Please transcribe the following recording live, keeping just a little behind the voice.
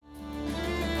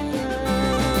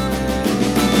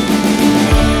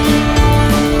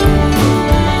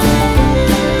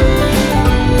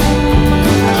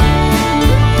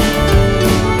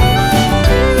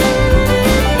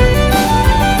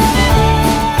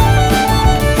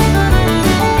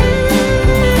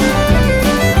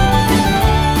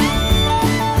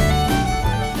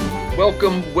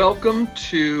Welcome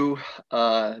to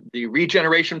the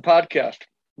Regeneration Podcast.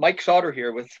 Mike Sauter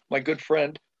here with my good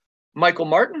friend Michael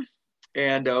Martin,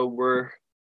 and we're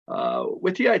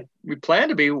with you. We plan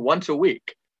to be once a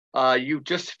week. You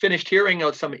just finished hearing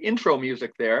out some intro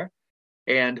music there,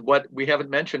 and what we haven't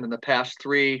mentioned in the past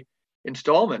three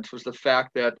installments was the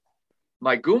fact that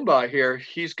my Goomba here,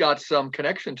 he's got some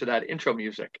connection to that intro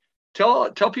music. Tell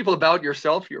people about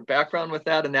yourself, your background with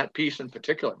that, and that piece in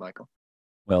particular, Michael.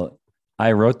 Well,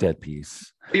 I wrote that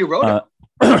piece. You wrote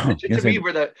it? To me,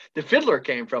 where the fiddler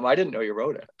came from. I didn't know you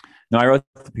wrote it. No, I wrote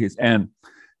the piece. And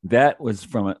that was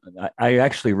I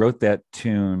actually wrote that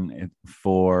tune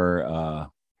for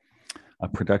a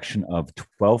production of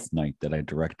Twelfth Night that I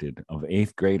directed of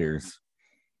eighth graders.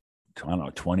 I don't know,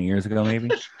 20 years ago,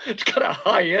 maybe. It's got a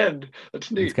high end.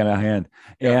 That's neat. It's got a high end.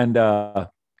 Yeah.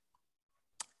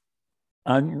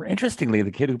 And interestingly,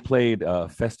 the kid who played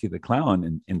Festy the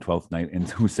Clown in Twelfth Night and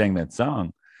who sang that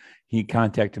song, he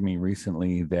contacted me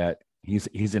recently that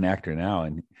he's an actor now,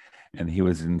 and he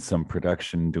was in some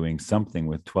production doing something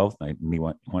with Twelfth Night, and he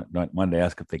wanted to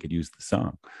ask if they could use the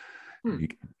song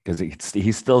because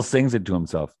he still sings it to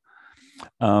himself.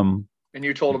 And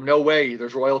you told him, no way,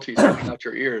 there's royalties coming out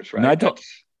your ears, right? No,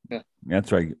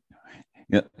 that's right.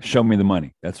 Yeah, show me the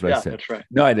money. That's what I said. That's right.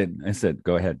 No, I didn't. I said,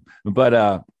 go ahead. But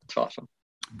it's awesome.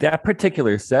 That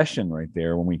particular session right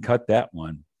there, when we cut that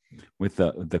one with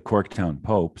the Corktown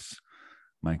Popes,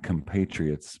 my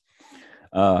compatriots,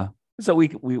 so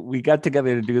we got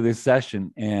together to do this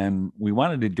session, and we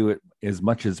wanted to do it as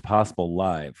much as possible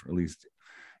live, or at least,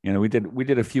 we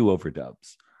did a few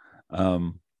overdubs.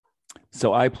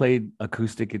 So I played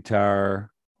acoustic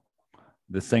guitar.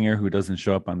 The singer who doesn't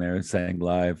show up on there sang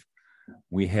live.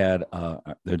 We had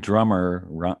the drummer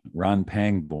Ron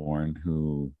Pangborn,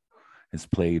 who has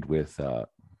played with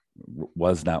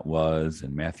Was Not Was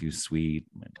and Matthew Sweet,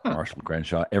 and Marshall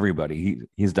Crenshaw, everybody.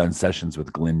 He's done sessions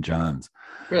with Glyn Johns.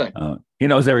 Really? He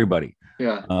knows everybody.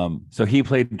 Yeah. So he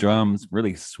played drums,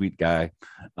 really sweet guy.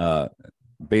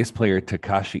 Bass player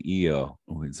Takashi Io,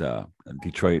 who is a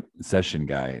Detroit session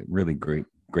guy, really great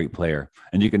player.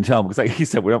 And you can tell, because he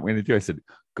said, what are we going to do? I said,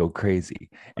 go crazy.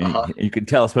 And you can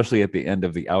tell, especially at the end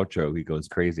of the outro, he goes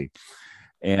crazy.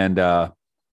 And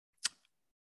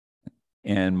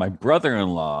my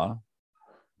brother-in-law,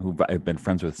 who I've been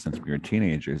friends with since we were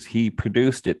teenagers, he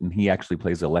produced it, and he actually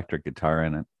plays electric guitar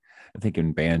in it, I think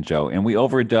in banjo. And we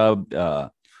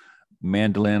overdubbed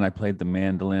mandolin. I played the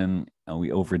mandolin, and we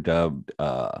overdubbed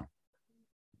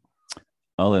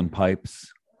Ullin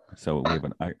pipes. So we have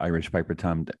an Irish piper,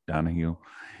 Tom Donahue.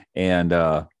 And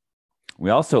we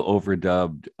also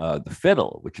overdubbed the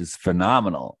fiddle, which is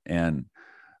phenomenal. And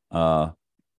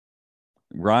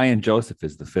Ryan Joseph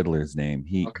is the fiddler's name.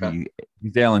 He's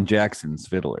Alan Jackson's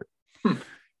fiddler.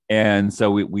 And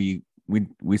so we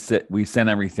sent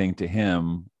everything to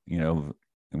him,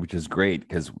 which is great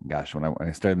because, gosh, when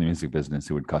I started in the music business,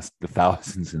 it would cost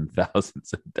thousands and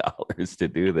thousands of dollars to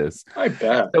do this. I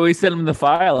bet. So we sent him the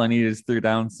file, and he just threw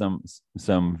down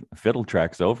some fiddle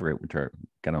tracks over it, which are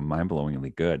kind of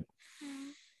mind-blowingly good.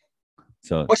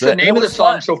 So what's the name of the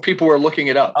song? So people were looking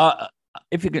it up.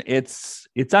 If you can, it's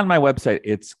on my website.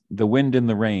 It's "The Wind in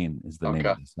the Rain" is the name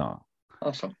of the song.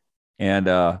 Awesome. And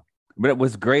but it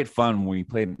was great fun. We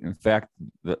played. In fact,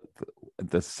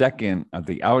 the second of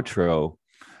the outro,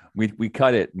 we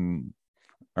cut it,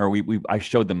 I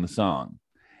showed them the song,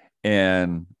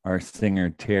 and our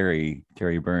singer Terry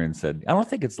Burns said, "I don't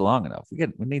think it's long enough. We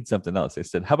need something else." I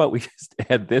said, "How about we just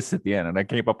add this at the end?" And I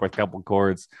came up with a couple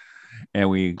chords, and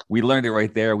we learned it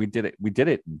right there. We did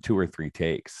it in 2 or 3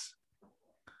 takes.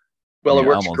 Well,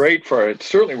 it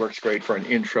certainly works great for an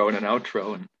intro and an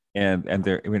outro. And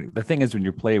the thing is, when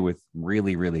you play with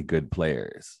really, really good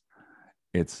players,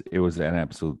 it was an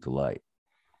absolute delight.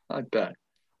 I bet.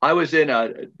 I was in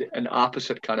an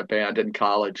opposite kind of band in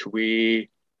college. 3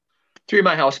 of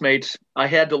my housemates, I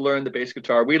had to learn the bass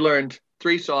guitar. We learned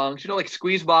 3 songs, like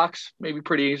Squeeze Box, maybe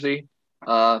pretty easy.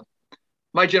 My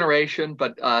Generation,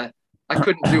 but I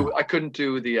couldn't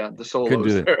do the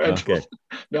solos. Okay.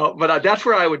 No, but that's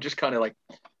where I would just kind of like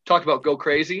talk about Go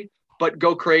Crazy. But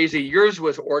Go Crazy, yours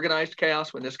was Organized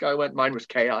Chaos when this guy went. Mine was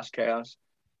Chaos.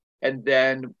 And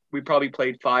then we probably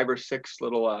played 5 or 6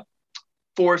 little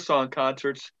 4-song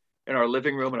concerts in our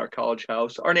living room in our college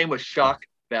house. Our name was Shock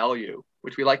Value,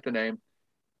 which we liked the name.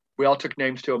 We all took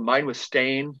names to him. Mine was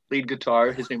Stain, lead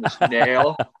guitar. His name was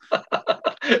Nail.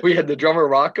 We had the drummer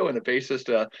Rocco and the bassist.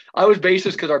 I was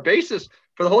bassist because our bassist,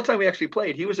 for the whole time we actually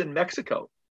played, he was in Mexico.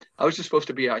 I was just supposed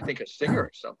to be, I think, a singer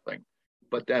or something.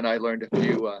 But then I learned a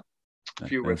few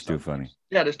riffs. That's too funny.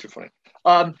 Yeah, it is too funny.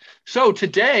 So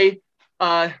today,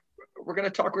 we're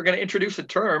going to introduce a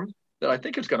term that I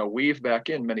think is going to weave back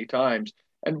in many times,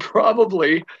 and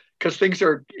probably because things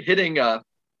are hitting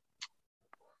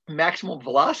maximum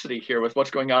velocity here with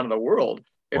what's going on in the world,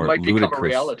 it might become a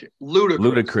reality.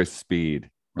 Ludicrous speed.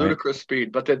 Right? Ludicrous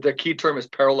speed. But the key term is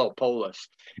parallel polis.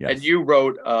 Yes. And you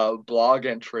wrote a blog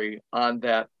entry on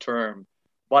that term.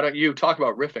 Why don't you talk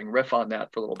about riff on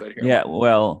that for a little bit here? Yeah,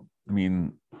 well, I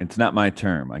mean, it's not my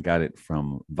term. I got it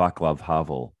from Václav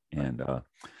Havel and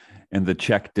the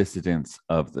Czech dissidents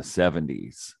of the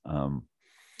 70s. The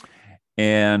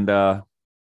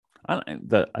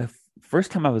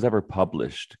first time I was ever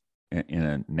published in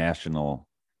a national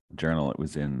journal, it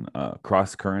was in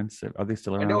Cross Currents. Are they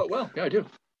still around? I know it well. Yeah, I do.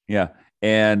 Yeah.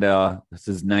 And this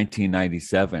is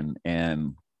 1997.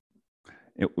 And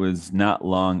it was not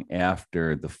long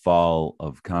after the fall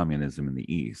of communism in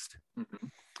the East. Mm-hmm.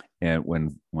 And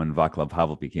when Václav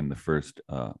Havel became the first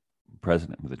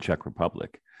president of the Czech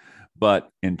Republic. But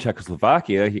in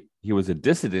Czechoslovakia, he was a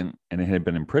dissident and had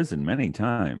been imprisoned many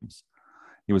times.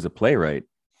 He was a playwright,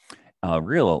 a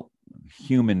real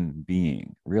human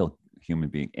being.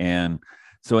 And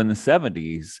so in the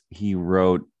 70s, he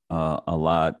wrote a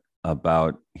lot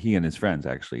about, he and his friends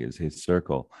actually, is his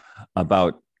circle,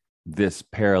 about this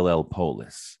parallel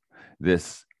polis,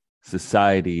 this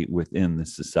society within the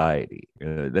society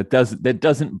that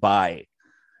doesn't buy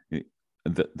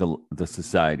the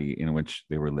society in which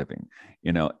they were living,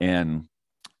 and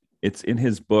it's in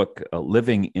his book,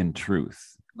 Living in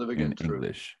Truth, in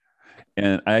English.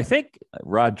 And I think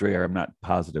Rod Dreher, I'm not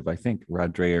positive, I think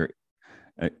Rod Dreher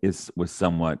was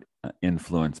somewhat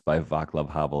influenced by Václav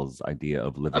Havel's idea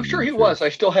of living. I'm sure he was. I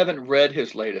still haven't read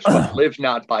his latest one, Live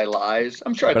Not by Lies.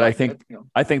 I'm sure. But I think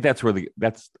that's where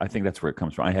it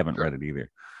comes from. I haven't read it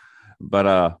either.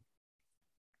 But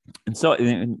and so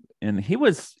and he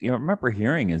was, I remember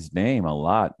hearing his name a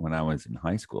lot when I was in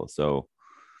high school. So,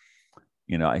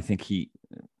 I think he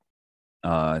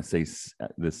says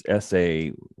this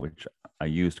essay, which I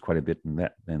used quite a bit in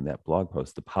that blog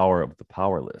post, The Power of the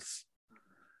Powerless,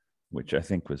 which I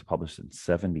think was published in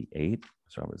 1978.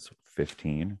 So I was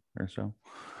 15 or so.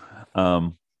 I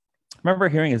remember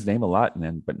hearing his name a lot,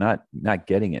 but not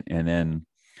getting it. And then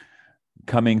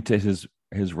coming to his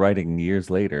writing years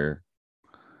later,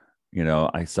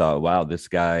 I saw, wow, this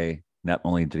guy, not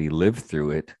only did he live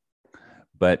through it,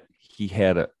 but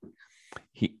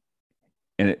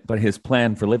but his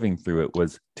plan for living through it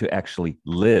was to actually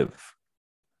live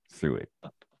through it.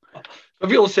 Some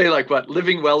people say,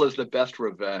 living well is the best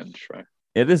revenge, right?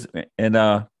 It is. And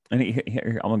I'm going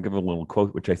to give a little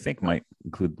quote, which I think might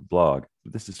include the blog.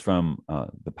 This is from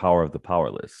The Power of the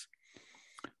Powerless.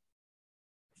 It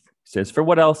says, "For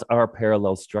what else are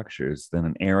parallel structures than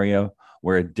an area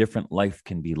where a different life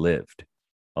can be lived,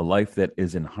 a life that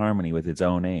is in harmony with its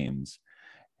own aims,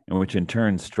 and which in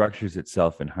turn structures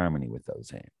itself in harmony with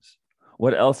those aims?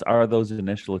 What else are those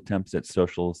initial attempts at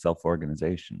social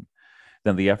self-organization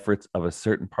than the efforts of a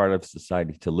certain part of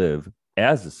society to live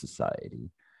as a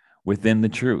society within the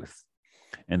truth,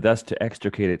 and thus to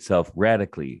extricate itself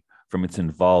radically from its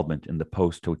involvement in the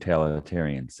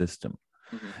post-totalitarian system?"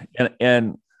 Mm-hmm.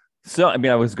 And so,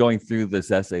 I was going through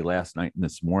this essay last night and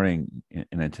this morning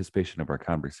in anticipation of our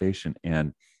conversation,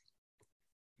 and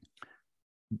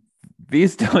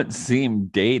these don't seem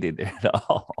dated at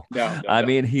all. No. I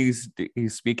mean, he's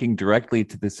speaking directly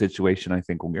to the situation I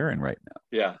think we're in right now.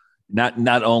 Yeah.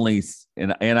 Not only,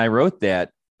 and I wrote that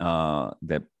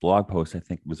blog post, I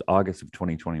think it was August of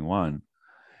 2021.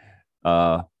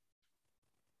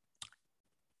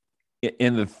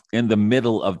 In the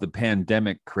middle of the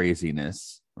pandemic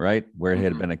craziness, right, where it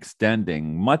had been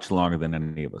extending much longer than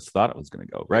any of us thought it was going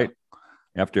to go, right?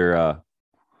 After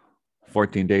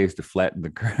 14 days to flatten the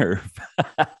curve.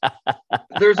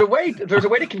 There's a way to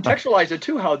contextualize it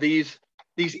too, how these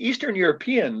Eastern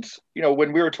Europeans,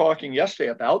 when we were talking yesterday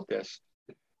about this,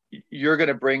 you're going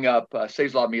to bring up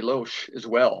Czeslaw Milosz as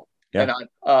well. Yeah. And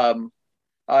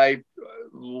I a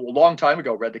long time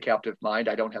ago read The Captive Mind.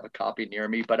 I don't have a copy near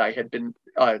me, but I had been,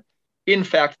 in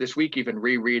fact, this week even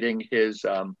rereading his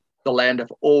The Land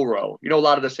of Oro. A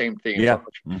lot of the same themes. Yeah.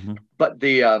 Mm-hmm. But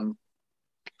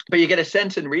but you get a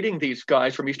sense in reading these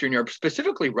guys from Eastern Europe,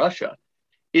 specifically Russia,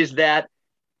 is that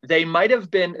they might have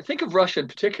been, think of Russia in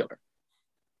particular,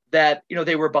 that,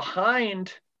 they were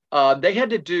behind, they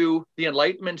had to do the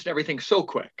Enlightenment and everything so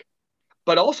quick.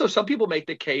 But also some people make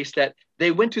the case that they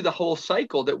went through the whole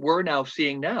cycle that we're now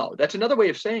seeing now. That's another way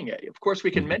of saying it. Of course, we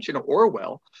can mention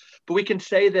Orwell, but we can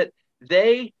say that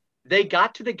they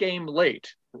got to the game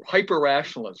late,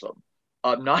 hyper-rationalism.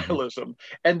 nihilism.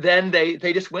 And then they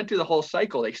just went through the whole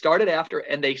cycle. They started after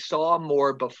and they saw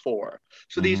more before.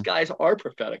 So these guys are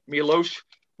prophetic. Miloš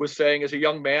was saying, as a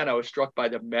young man, I was struck by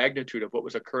the magnitude of what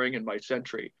was occurring in my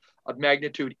century, of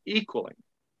magnitude equaling,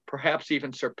 perhaps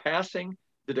even surpassing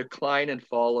the decline and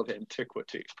fall of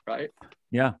antiquity, right?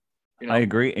 Yeah, I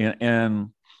agree.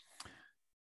 And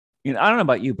I don't know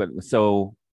about you, but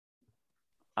so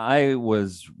I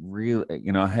was really,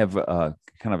 I have a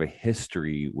kind of a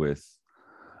history with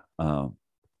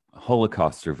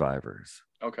Holocaust survivors.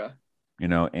 Okay.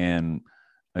 And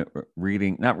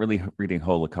not really reading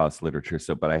Holocaust literature.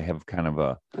 But I have kind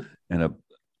of an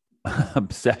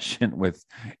obsession with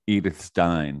Edith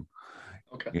Stein.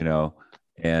 Okay.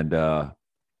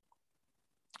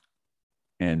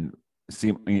 And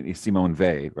Simone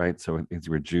Weil, right? So these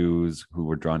were Jews who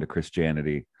were drawn to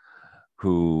Christianity,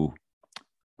 who,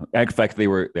 in fact, they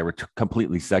were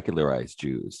completely secularized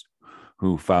Jews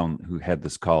who had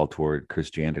this call toward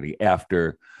Christianity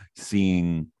after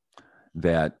seeing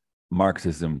that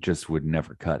Marxism just would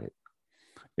never cut it.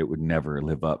 It would never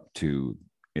live up to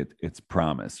its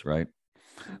promise, right?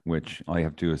 Which all you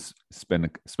have to do is spend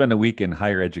a week in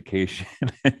higher education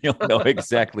and you'll know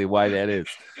exactly why that is.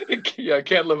 Yeah, it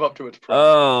can't live up to its promise.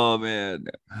 Oh man,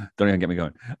 don't even get me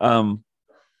going. And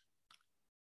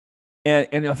I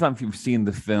don't know if you've seen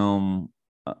the film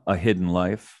A Hidden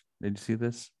Life. Did you see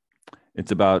this?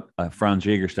 It's about Franz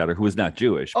Jägerstätter, who is not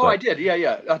Jewish. I did.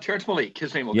 Yeah. Terrence Malick,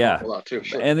 his name will come up a lot too.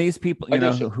 Sure. And these people,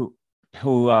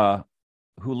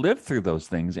 who lived through those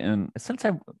things. And since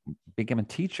I became a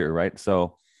teacher, right?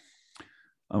 So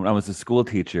when I was a school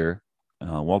teacher,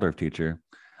 Waldorf teacher,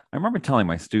 I remember telling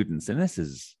my students, and this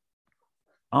is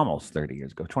almost 30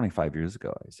 years ago, 25 years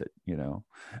ago, I said,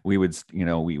 we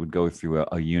would go through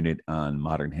a unit on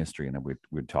modern history, and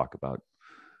we'd talk about,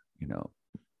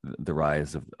 the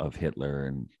rise of Hitler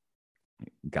and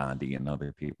Gandhi and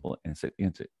other people. And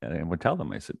I would tell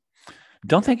them, I said,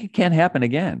 don't think it can't happen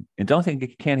again. And don't think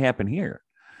it can't happen here.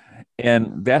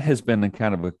 And that has been a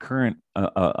kind of a current,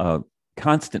 a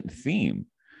constant theme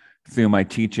through my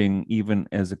teaching, even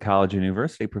as a college and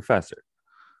university professor.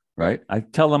 Right. I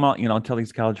tell them all, tell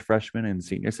these college freshmen and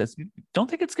seniors, don't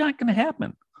think it's not going to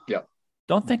happen. Yeah.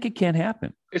 Don't think it can't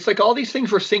happen. It's like all these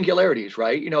things were singularities,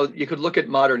 right? You could look at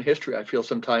modern history, I feel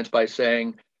sometimes, by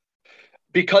saying,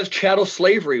 because chattel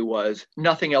slavery was,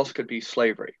 nothing else could be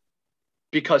slavery.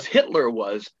 Because Hitler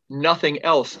was, nothing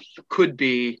else could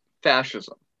be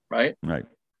fascism, right? Right.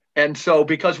 And so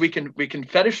because we can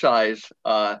fetishize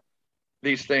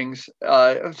these things,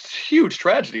 huge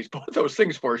tragedies, both those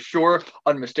things for sure,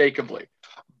 unmistakably.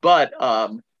 But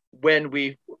when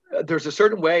there's a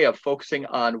certain way of focusing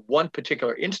on one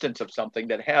particular instance of something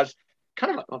that has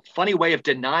kind of a funny way of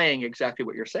denying exactly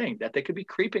what you're saying, that they could be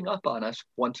creeping up on us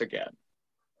once again.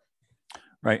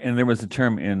 Right. And there was a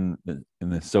term in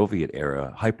the Soviet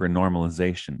era,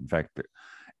 hypernormalization. In fact,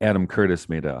 Adam Curtis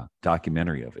made a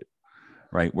documentary of it,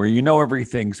 right? Where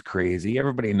everything's crazy.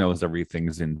 Everybody knows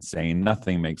everything's insane.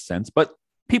 Nothing makes sense, but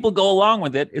people go along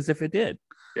with it as if it did.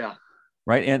 Yeah.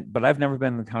 Right. But I've never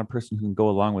been the kind of person who can go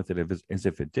along with it as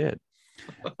if it did.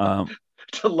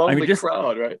 It's a lonely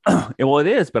crowd, right? Well, it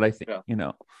is, but I think,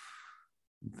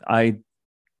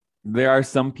 there are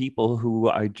some people who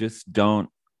I just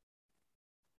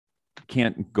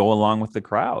can't go along with the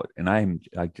crowd. And I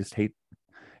just hate,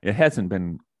 it hasn't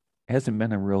been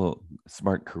a real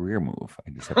smart career move, I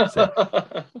just have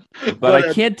to say. But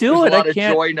I can't do it. I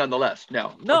can't. Joy nonetheless.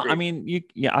 No. Agreed. I mean,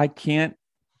 I can't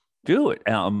do it.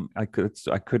 I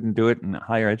couldn't do it in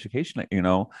higher education,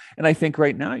 and I think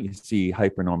right now you see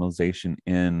hypernormalization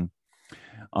in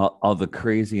all the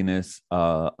craziness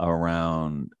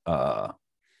around, the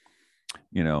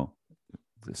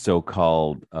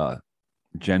so-called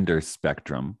gender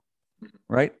spectrum,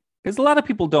 right? Because a lot of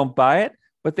people don't buy it,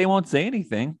 but they won't say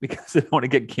anything because they don't want to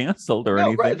get canceled or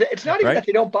anything. Right. It's not even that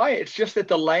they don't buy it. It's just that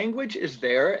the language is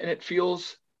there, and it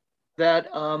feels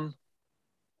that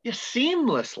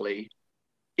seamlessly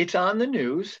it's on the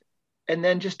news, and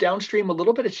then just downstream a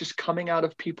little bit, it's just coming out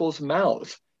of people's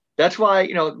mouths. That's why,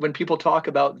 when people talk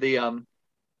about the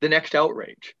next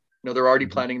outrage, they're already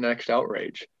planning the next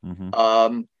outrage.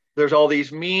 Mm-hmm. There's all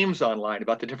these memes online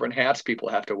about the different hats people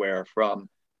have to wear, from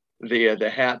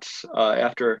the hats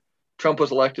after Trump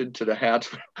was elected, to the hats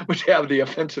which have the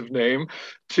offensive name,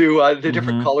 to the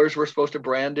different colors we're supposed to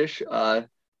brandish, the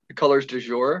colors du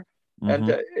jour.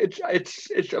 Mm-hmm. And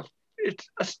it's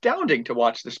astounding to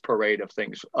watch this parade of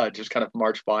things just kind of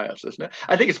march by us, isn't it?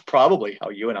 I think it's probably how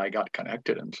you and I got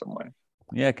connected in some way.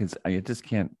 Yeah, because I just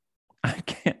can't.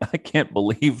 I can't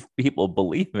believe people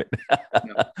believe it.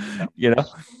 No.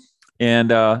 And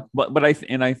but I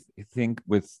think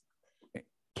with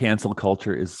cancel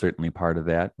culture is certainly part of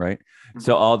that, right? Mm-hmm.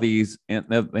 So all these and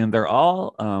they're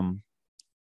all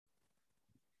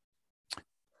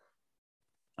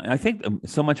I think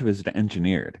so much of it is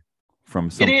engineered from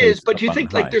some. It is, but do you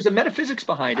think like there's a metaphysics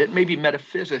behind it? Maybe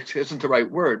metaphysics isn't the right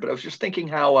word, but I was just thinking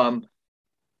how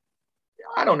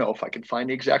I don't know if I can find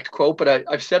the exact quote, but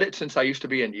I've said it since I used to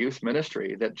be in youth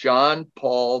ministry that John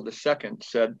Paul II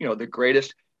said, the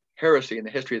greatest heresy in the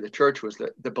history of the church was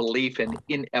the belief in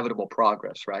inevitable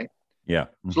progress, right? Yeah.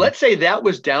 Mm-hmm. So let's say that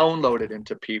was downloaded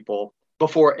into people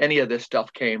before any of this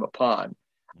stuff came upon.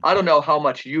 I don't know how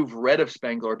much you've read of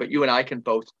Spengler, but you and I can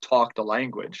both talk the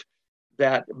language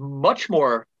that much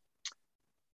more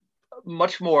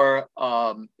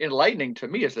enlightening to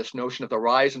me is this notion of the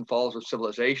rise and falls of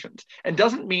civilizations, and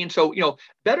doesn't mean so,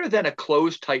 better than a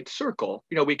closed tight circle.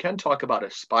 We can talk about a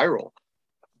spiral,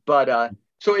 but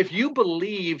so if you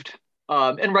believed,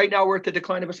 and right now we're at the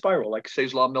decline of a spiral, like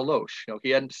Czeslaw Milosz,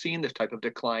 he hadn't seen this type of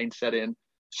decline set in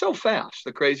so fast,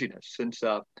 the craziness since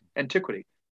antiquity.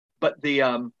 But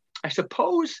I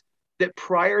suppose that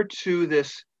prior to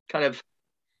this kind of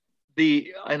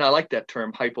and I like that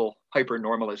term, hyper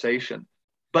normalization,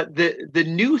 but the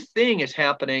new thing is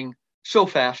happening so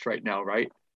fast right now,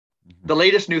 right? Mm-hmm. The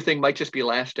latest new thing might just be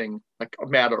lasting like a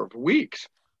matter of weeks.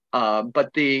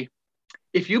 But if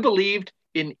you believed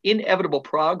in inevitable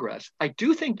progress, I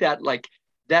do think that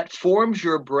that forms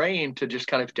your brain to just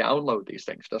kind of download these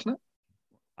things, doesn't it?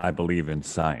 I believe in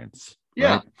science.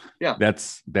 Yeah. Right? Yeah.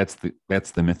 That's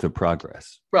the myth of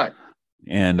progress. Right.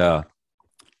 And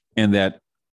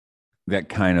that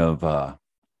kind of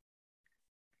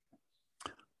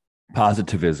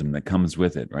positivism that comes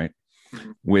with it, right?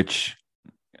 Mm-hmm. Which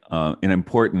an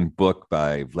important book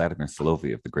by Vladimir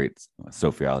Soloviev, the great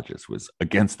sociologist, was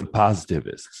against the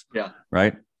positivists. Yeah.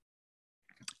 Right.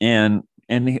 And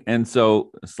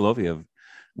so Soloviev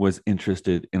was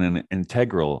interested in an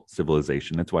integral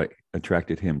civilization. That's why it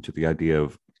attracted him to the idea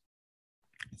of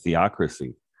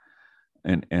theocracy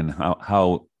and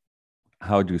how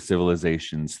do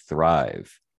civilizations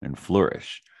thrive and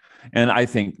flourish. And I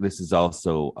think this is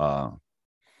also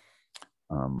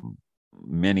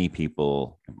many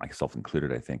people, myself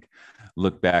included, I think,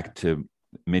 look back to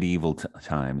medieval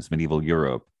times, medieval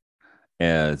Europe,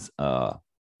 as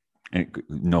and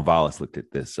Novalis looked at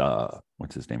this.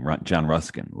 What's his name? John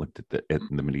Ruskin looked at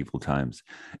the medieval times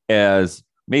as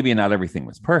maybe not everything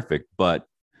was perfect, but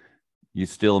you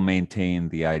still maintain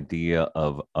the idea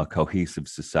of a cohesive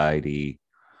society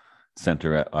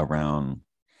centered around,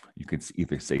 you could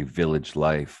either say village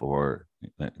life or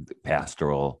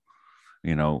pastoral,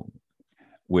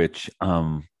 which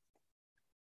and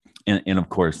of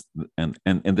course, and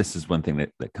this is one thing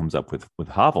that comes up with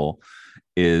Havel,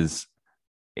 is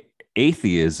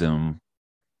atheism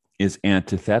is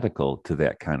antithetical to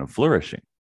that kind of flourishing.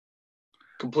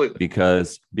 Completely.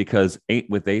 Because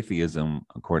with atheism,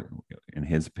 according in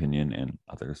his opinion and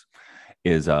others,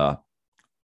 is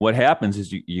what happens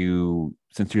is you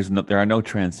since there are no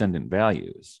transcendent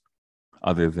values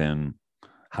other than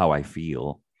how I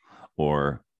feel,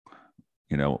 or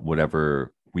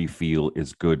whatever we feel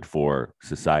is good for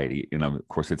society. Of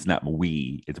course, it's not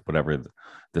we; it's whatever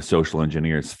the social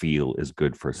engineers feel is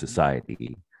good for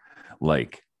society,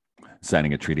 like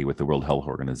signing a treaty with the World Health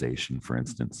Organization, for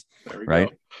instance,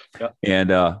 right? Yeah. And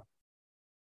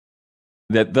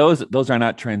that those are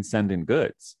not transcendent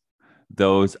goods;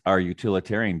 those are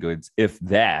utilitarian goods, if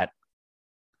that.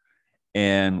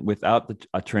 And without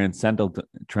a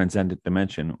transcendent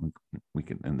dimension, we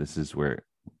can, and this is where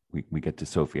we get to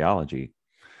sophiology.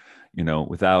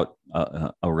 Without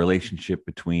a relationship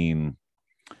between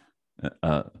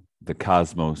the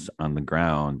cosmos on the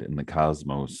ground and the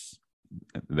cosmos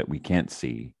that we can't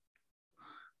see,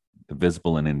 the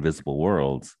visible and invisible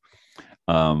worlds,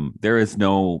 there is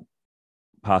no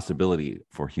possibility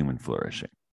for human flourishing.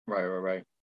 Right.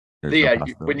 No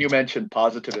when you mentioned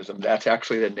positivism, that's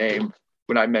actually the name.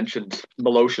 When I mentioned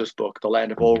Milosz's book, The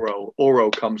Land of Oro, Oro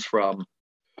comes from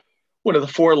one of the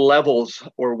four levels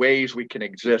or ways we can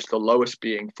exist, the lowest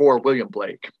being for William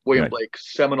Blake. William Blake,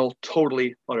 seminal,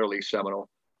 totally, utterly seminal.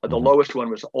 The lowest one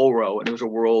was Oro, and it was a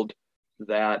world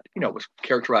that, was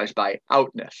characterized by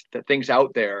outness, that things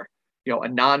out there, a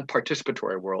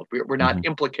non-participatory world. We're not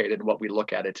implicated in what we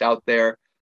look at. It's out there.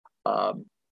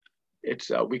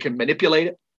 We can manipulate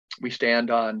it. We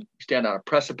stand on a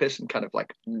precipice and kind of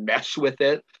like mess with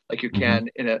it, like you can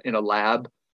in a lab.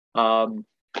 And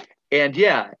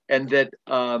that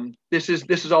this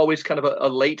is always kind of a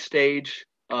late stage.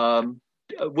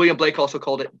 William Blake also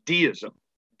called it deism.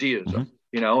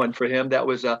 And for him, that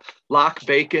was Locke,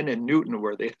 Bacon, and Newton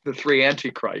were the three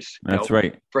antichrists, That's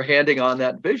right. for handing on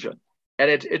that vision. And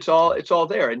it's all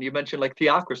there. And you mentioned like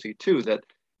theocracy too, that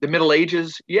the Middle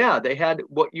Ages, yeah, they had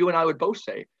what you and I would both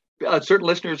say. Certain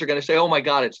listeners are going to say, oh my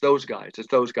God, it's those guys. It's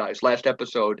those guys. Last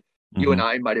episode, you and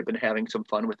I might have been having some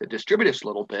fun with the distributist a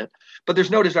little bit, but there's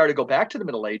no desire to go back to the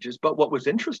Middle Ages. But what was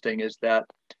interesting is that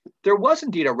there was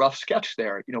indeed a rough sketch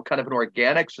there, kind of an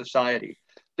organic society.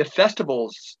 The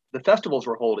festivals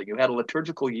were holding. You had a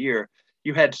liturgical year.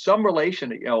 You had some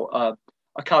relation, a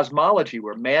cosmology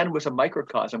where man was a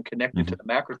microcosm connected to the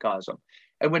macrocosm.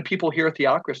 And when people hear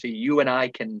theocracy, you and I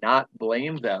cannot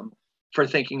blame them for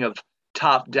thinking of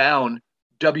top-down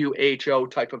WHO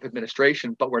type of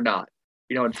administration, but we're not.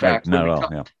 In fact, not at all,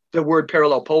 yeah. The word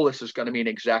parallel polis is going to mean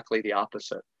exactly the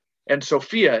opposite. And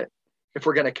Sophia, if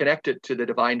we're going to connect it to the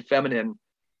divine feminine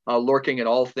lurking in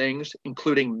all things,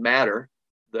 including matter,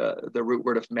 the root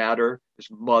word of matter is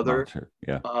mother.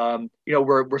 Yeah.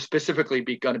 We're specifically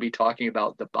going to be talking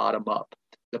about the bottom up,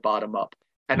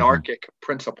 anarchic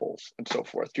principles and so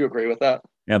forth. Do you agree with that?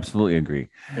 Absolutely agree.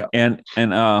 Yeah. And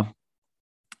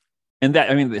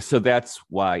that, so that's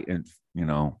why,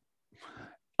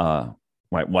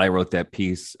 why I wrote that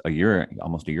piece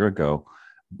almost a year ago.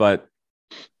 But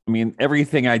I mean,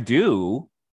 everything I do,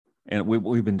 and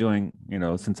we've been doing,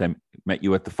 since I met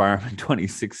you at the farm in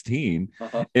 2016,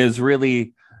 is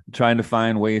really trying to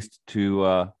find ways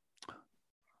to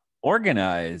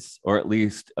organize, or at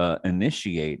least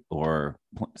initiate or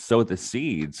sow the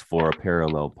seeds for a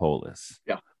parallel polis.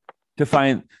 Yeah.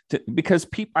 Because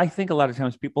I think a lot of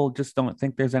times people just don't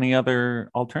think there's any other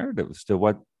alternatives to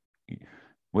what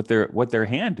they're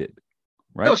handed,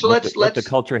 right? No, so let's the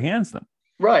culture hands them.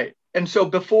 Right. And so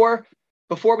before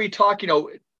we talk,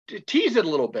 tease it a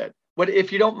little bit. What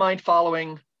if you don't mind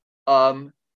following?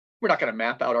 We're not going to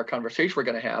map out our conversation we're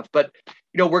going to have, but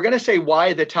we're going to say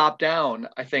why the top down,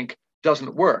 I think,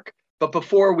 doesn't work. But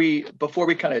before we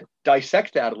kind of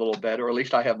dissect that a little bit, or at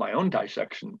least I have my own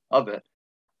dissection of it,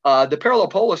 the parallel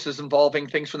polis is involving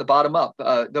things from the bottom up.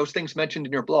 Those things mentioned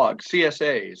in your blog,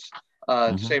 CSAs.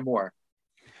 Say more.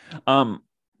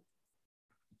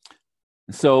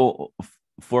 So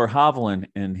for Haviland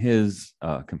and his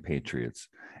compatriots,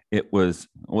 it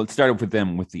started with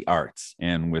them with the arts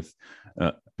and with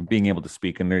being able to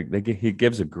speak. And he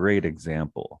gives a great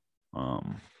example.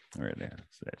 Where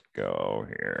does it go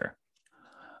here?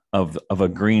 Of a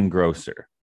green grocer,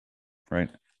 right?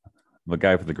 Of a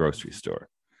guy for the grocery store.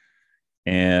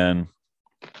 And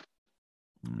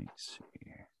let me see.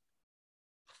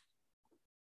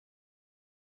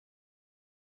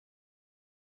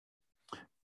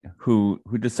 Who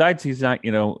decides he's not,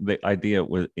 the idea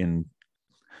was in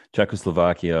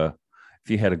Czechoslovakia,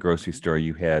 if you had a grocery store,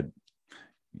 you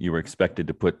were expected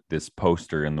to put this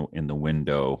poster in the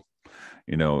window,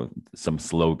 some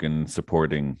slogan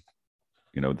supporting,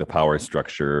 the power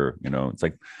structure, it's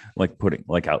like putting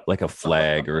like a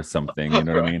flag or something, you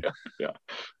know what I mean? Yeah.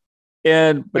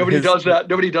 But nobody does that.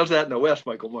 Nobody does that in the West,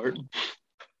 Michael Martin.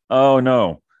 Oh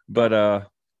no, but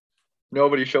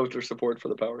nobody shows their support for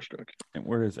the power structure. And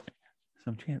where is it?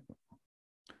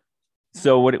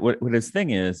 So what his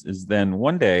thing is then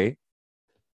one day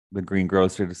the green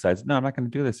grocer decides, no, I'm not going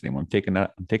to do this anymore. I'm taking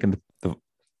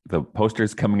the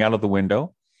posters coming out of the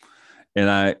window,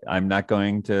 and I'm not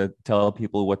going to tell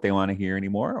people what they want to hear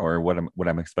anymore, or what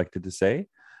I'm expected to say.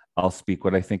 I'll speak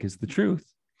what I think is the truth.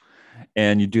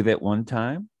 And you do that one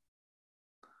time,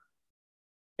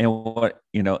 and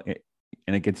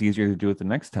and it gets easier to do it the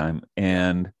next time.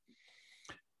 And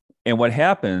what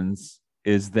happens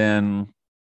is then,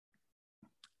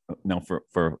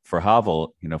 for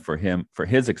Havel, for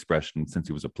his expression, since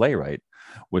he was a playwright,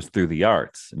 was through the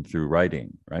arts and through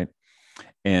writing, right?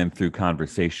 And through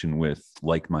conversation with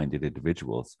like-minded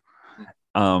individuals.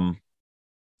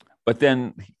 But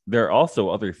then there are also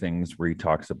other things where he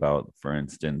talks about, for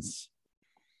instance,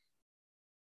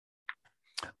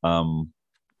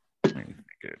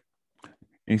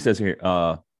 he says here,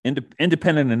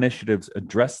 independent initiatives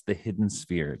address the hidden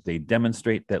sphere. They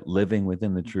demonstrate that living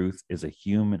within the truth is a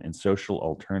human and social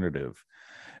alternative,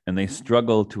 and they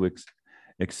struggle to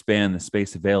expand the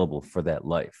space available for that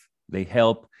life. They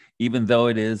help, even though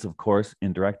it is, of course,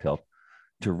 indirect help,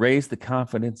 to raise the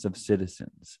confidence of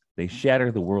citizens. They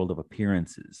shatter the world of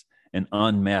appearances and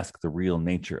unmask the real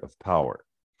nature of power.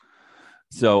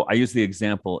 So I use the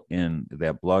example in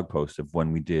that blog post of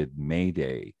when we did May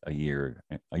Day a year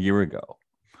ago,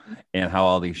 and how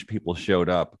all these people showed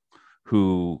up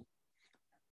who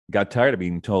got tired of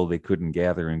being told they couldn't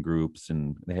gather in groups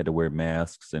and they had to wear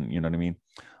masks and, you know what I mean?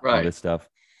 Right. All this stuff.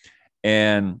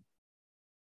 And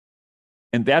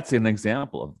and that's an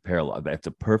example of parallel. That's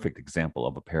a perfect example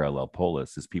of a parallel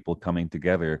polis, is people coming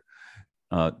together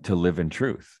to live in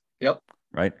truth. Yep.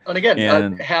 Right. And again,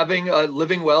 And having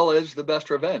living well is the best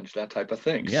revenge, that type of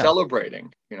thing. yeah.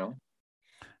 Celebrating, you know.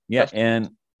 Yeah. And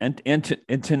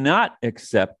to not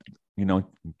accept, to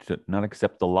not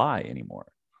accept the lie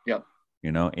anymore. Yep.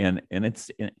 And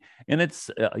it's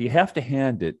you have to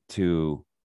hand it to,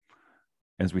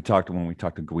 as when we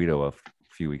talked to Guido a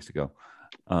few weeks ago,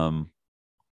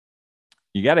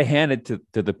 you got to hand it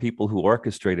to the people who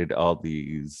orchestrated all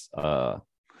these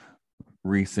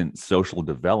recent social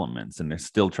developments, and they're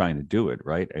still trying to do it,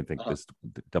 right? I think this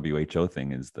WHO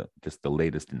thing is just the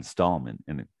latest installment,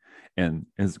 and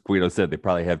as Guido said, they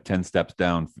probably have 10 steps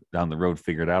down the road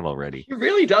figured out already. He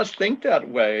really does think that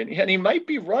way, and he might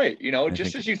be right.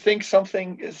 Just as you think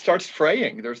something starts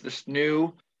fraying, there's this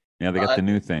new. Yeah, they got the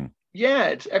new thing. Yeah,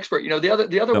 it's expert.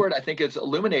 The other word I think is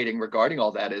illuminating regarding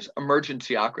all that is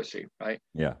emergencyocracy, right?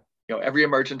 Yeah. Every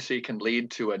emergency can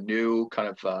lead to a new kind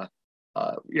of.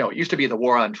 It used to be the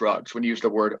war on drugs. When you used the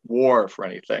word war for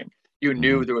anything, you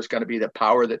knew there was going to be the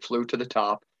power that flew to the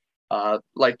top,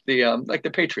 like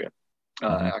the Patriot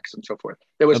Acts and so forth.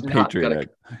 There was the not Patriot Act.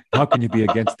 How can you be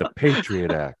against the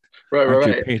Patriot Act?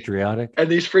 Aren't you patriotic? And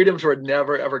these freedoms were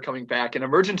never ever coming back. And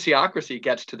emergencyocracy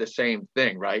gets to the same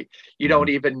thing, right? You don't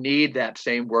even need that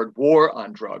same word, war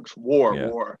on drugs, war.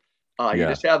 You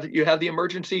just have the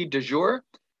emergency du jour.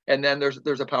 And then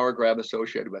there's a power grab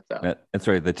associated with that. That's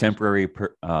right. The temporary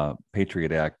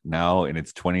Patriot Act now in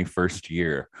its 21st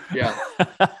year. Yeah.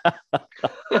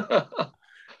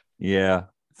 Yeah.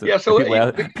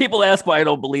 So people ask why I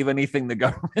don't believe anything the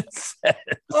government says.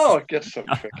 Oh, it gets so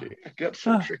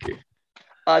tricky.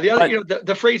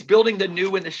 The phrase "building the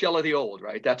new in the shell of the old,"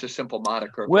 right? That's a simple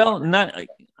moniker. Well, you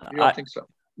don't think so?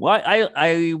 Well,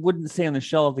 I wouldn't say in the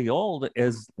shell of the old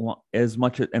as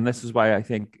much, and this is why I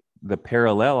think the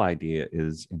parallel idea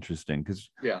is interesting, because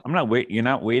you're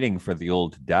not waiting for the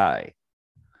old to die.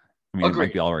 I mean,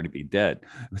 Agreed. It might already be dead.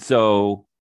 So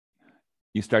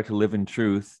you start to live in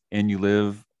truth, and you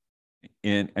live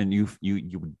in, and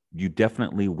you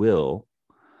definitely will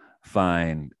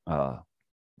find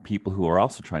people who are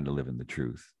also trying to live in the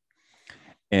truth.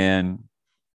 And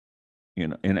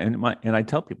and I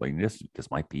tell people, this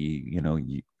might be,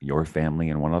 your family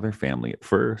and one other family at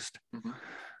first,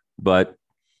 but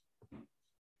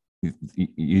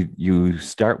you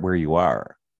start where you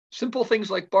are. Simple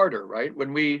things like barter, right?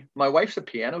 My wife's a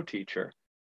piano teacher,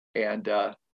 and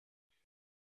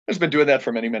has been doing that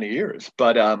for many, many years.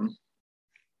 But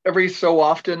every so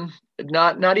often,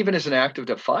 not even as an act of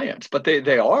defiance, but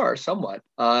they are somewhat.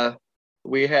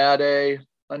 We had a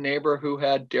neighbor who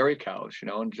had dairy cows,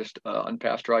 and just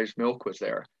unpasteurized milk was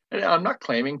there. And I'm not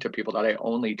claiming to people that I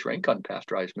only drink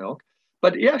unpasteurized milk,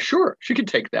 but yeah, sure, she could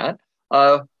take that.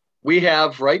 We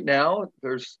have right now,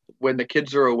 when the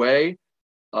kids are away,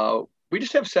 we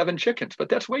just have 7 chickens, but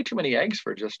that's way too many eggs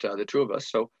for just the 2 of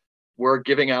us. So we're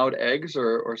giving out eggs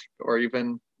or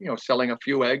even, selling a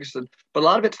few eggs. But a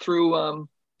lot of it's through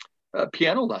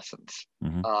piano lessons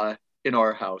in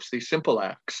our house, these simple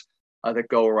acts that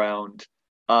go around.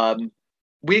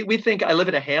 We think, I live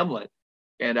in a hamlet,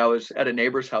 and I was at a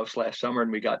neighbor's house last summer,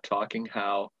 and we got talking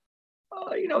how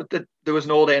that there was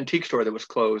an old antique store that was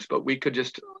closed, but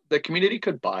the community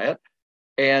could buy it.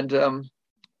 And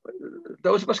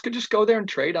those of us could just go there and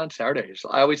trade on Saturdays.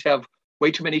 I always have way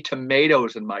too many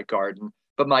tomatoes in my garden,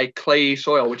 but my clayey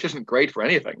soil, which isn't great for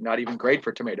anything, not even great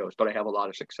for tomatoes, but I have a lot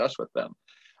of success with them.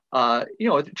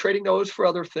 Trading those for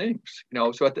other things,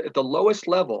 so at the lowest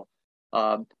level,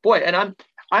 and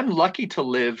I'm lucky to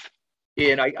live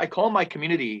in, I call my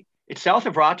community, it's south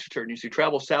of Rochester, and as you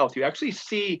travel south, you actually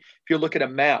see, if you look at a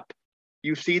map,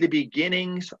 you see the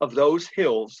beginnings of those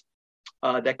hills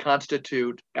that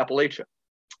constitute Appalachia.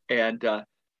 And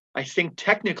I think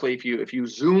technically, if you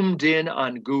zoomed in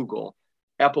on Google,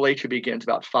 Appalachia begins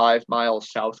about 5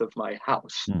 miles south of my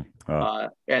house.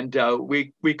 And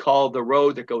we call the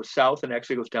road that goes south and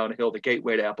actually goes down a hill the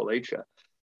gateway to Appalachia.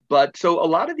 But so a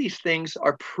lot of these things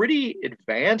are pretty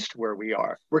advanced where we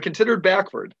are. We're considered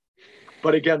backward,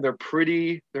 but again, they're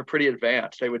pretty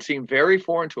advanced. They would seem very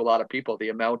foreign to a lot of people, the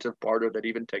amount of barter that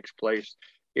even takes place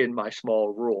in my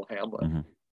small rural hamlet. Mm-hmm.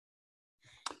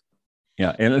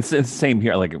 Yeah, and it's the same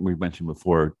here. Like we mentioned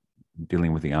before,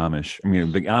 dealing with the Amish. I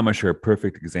mean, the Amish are a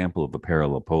perfect example of a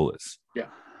parallel polis. Yeah.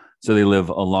 So they live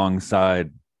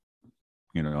alongside,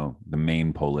 the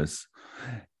main polis,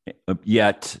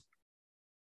 yet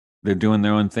they're doing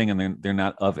their own thing, and they're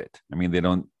not of it. I mean, they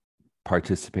don't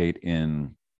participate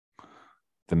in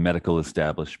the medical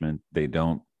establishment. They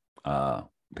don't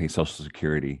pay Social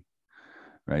Security,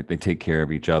 right? They take care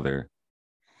of each other.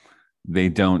 they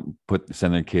don't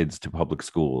send their kids to public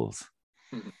schools.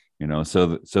 Mhm. You know,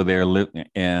 so they're living,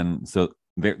 and so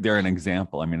they're an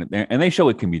example. I mean, and they show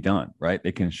it can be done, right?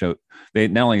 They can show they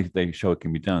not only they show it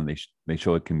can be done, they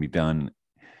show it can be done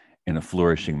in a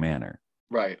flourishing manner.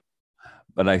 Right.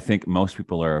 But I think most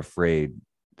people are afraid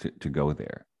to go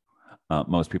there.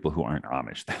 Most people who aren't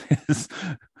Amish, that is.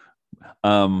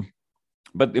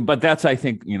 But that's, I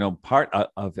think, you know, part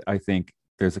of I think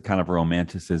there's a kind of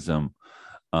romanticism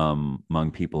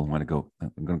among people who want to go.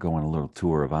 I'm going to go on a little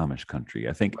tour of Amish country.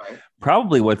 I think Right.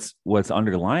 probably what's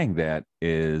underlying that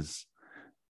is,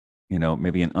 you know,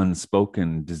 maybe an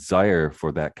unspoken desire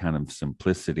for that kind of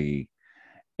simplicity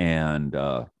and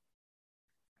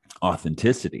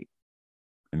authenticity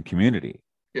and community.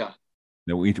 Yeah.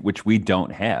 That which we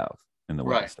don't have in the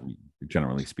Right. West, I mean,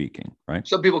 generally speaking, right?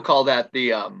 Some people call that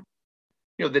the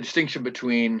the distinction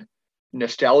between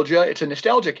nostalgia. It's a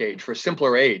nostalgic age for a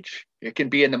simpler age. It can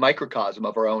be in the microcosm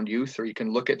of our own youth, or you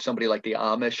can look at somebody like the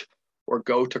Amish or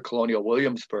go to colonial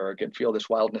Williamsburg and feel this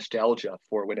wild nostalgia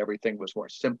for when everything was more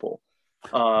simple.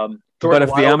 But if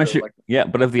the Amish,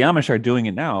 but if the Amish are doing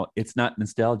it now, it's not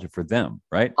nostalgia for them,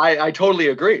 right? I totally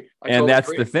agree. And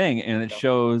that's the thing, and it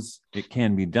shows it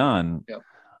can be done. Yeah.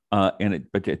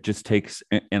 But it just takes,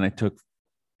 and it took,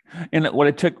 and what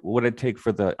it took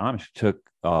for the Amish took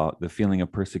the feeling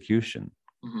of persecution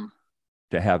mm-hmm.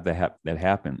 to have that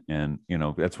happen. And you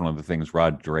know, that's one of the things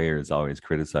Rod Dreher is always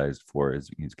criticized for, is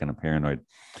he's kind of paranoid.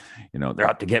 You know, they're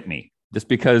out to get me. Just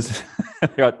because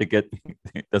they're out to get me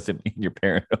doesn't mean you're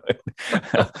paranoid.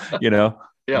 You know.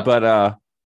 Yeah.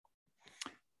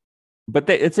 But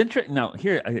it's interesting. Now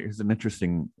here's an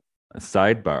interesting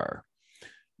sidebar.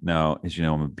 Now, as you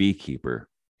know, I'm a beekeeper,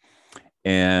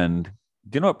 and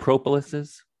do you know what propolis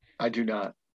is? I do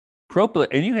not. Propolis,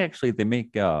 and they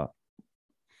make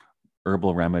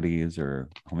herbal remedies or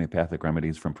homeopathic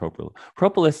remedies from propolis.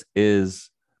 Propolis is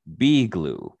bee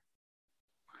glue,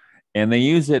 and they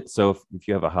use it. So if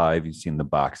you have a hive, you've seen the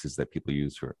boxes that people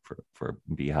use for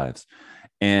beehives,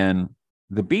 and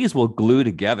the bees will glue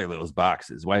together those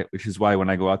boxes. Which is why when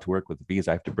I go out to work with the bees,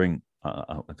 I have to bring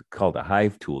what's called a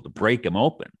hive tool to break them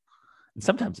open. And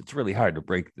sometimes it's really hard to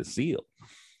break the seal.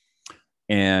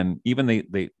 And even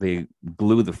they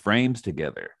glue the frames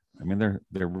together. I mean,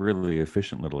 they're really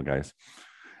efficient little guys.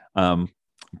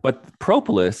 But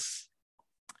propolis,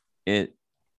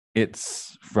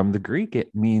 it's from the Greek.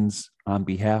 It means on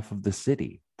behalf of the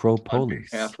city.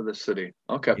 Propolis. On behalf of the city.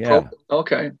 Okay. Yeah.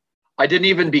 Okay. I didn't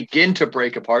even begin to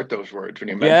break apart those words when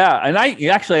you mentioned. Yeah, and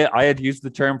I had used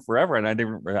the term forever, and I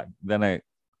didn't. Then I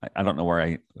don't know where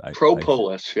I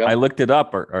propolis. Yeah, I looked it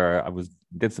up, or I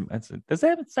did some. Does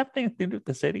that have something to do with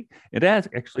the city? It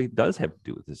actually does have to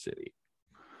do with the city.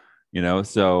 You know,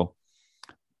 so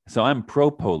I'm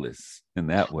propolis in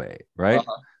that way, right?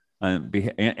 Uh-huh. On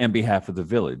behalf of the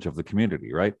village, of the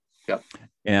community, right? Yeah,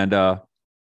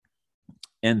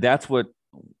 and that's what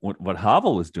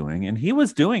Havel was doing, and he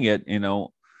was doing it. You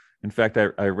know, in fact,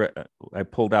 I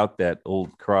pulled out that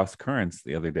old Cross Currents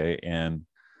the other day, and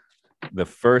the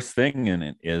first thing in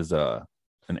it is an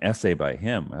essay by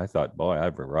him. I thought, boy,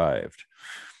 I've arrived.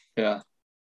 Yeah,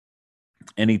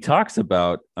 and he talks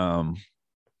about,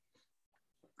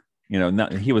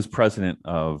 he was president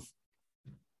of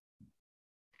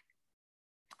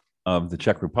the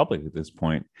Czech Republic at this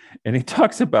point, and he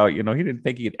talks about, he didn't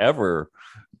think he'd ever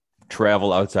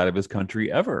travel outside of his country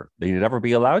ever. That he'd ever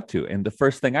be allowed to. And the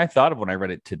first thing I thought of when I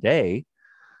read it today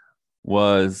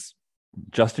was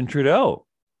Justin Trudeau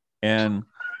and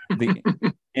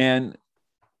and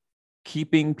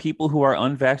keeping people who are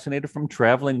unvaccinated from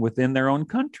traveling within their own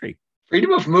country.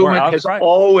 Freedom of movement has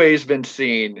always been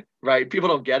seen, right? People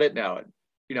don't get it now.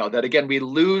 That again, we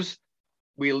lose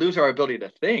our ability to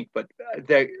think, but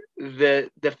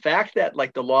the fact that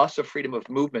like the loss of freedom of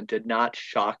movement did not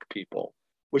shock people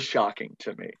was shocking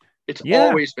to me. It's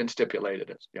always been stipulated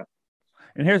as, yeah.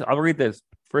 And I'll read this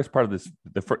first part of this.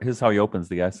 Here's how he opens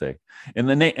the essay. And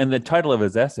the title of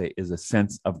his essay is A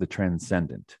Sense of the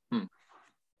Transcendent.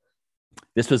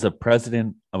 This was a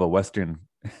president of a Western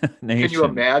nation. Can you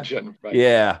imagine? Right?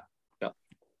 Yeah.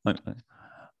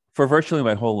 For virtually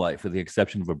my whole life, with the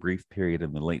exception of a brief period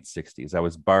in the late 60s, I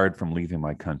was barred from leaving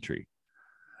my country.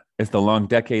 As the long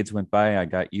decades went by, I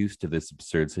got used to this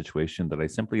absurd situation that I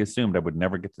simply assumed I would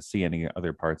never get to see any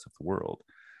other parts of the world.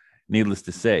 Needless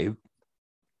to say,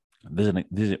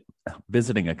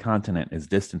 visiting a continent as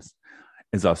distant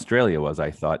as Australia was,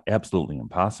 I thought, absolutely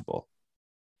impossible.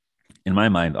 In my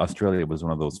mind, Australia was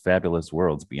one of those fabulous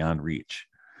worlds beyond reach.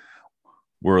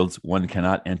 Worlds one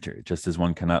cannot enter, just as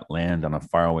one cannot land on a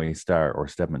faraway star or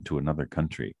step into another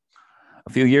country.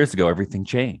 A few years ago, everything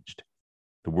changed.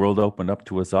 The world opened up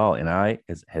to us all, and I,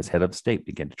 as head of state,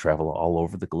 began to travel all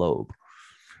over the globe.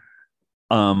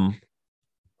 And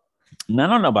I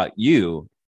don't know about you,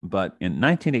 but in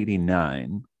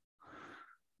 1989,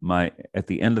 at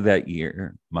the end of that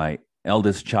year, my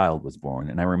eldest child was born,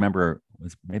 and I remember it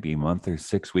was maybe a month or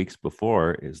 6 weeks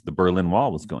before is the Berlin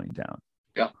Wall was going down.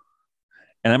 Yeah.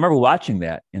 And I remember watching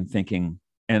that and thinking,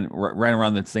 and right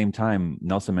around the same time,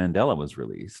 Nelson Mandela was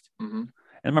released. Mm-hmm. And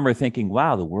I remember thinking,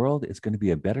 wow, the world is going to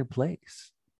be a better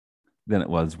place than it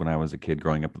was when I was a kid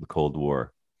growing up in the Cold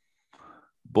War.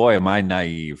 Boy, am I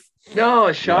naive. No,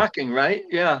 it's shocking, right?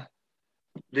 Yeah.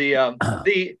 One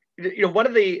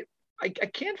of the, I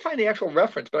can't find the actual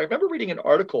reference, but I remember reading an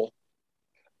article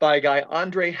by a guy,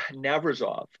 Andrei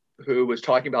Navrazov, who was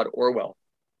talking about Orwell,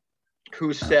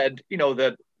 who said,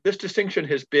 that this distinction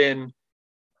has been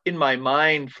in my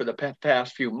mind for the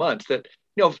past few months, that,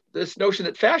 this notion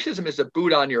that fascism is a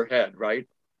boot on your head, right?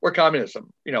 Or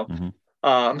communism, Mm-hmm.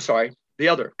 I'm sorry, the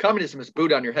other. Communism is a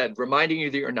boot on your head, reminding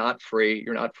you that you're not free,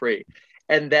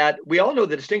 And that we all know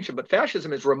the distinction, but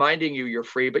fascism is reminding you you're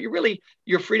free, but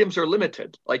your freedoms are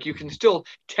limited. Like you can still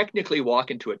technically walk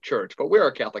into a church, but where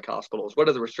are Catholic hospitals? What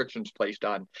are the restrictions placed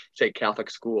on, say, Catholic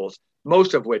schools,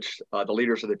 most of which the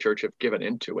leaders of the church have given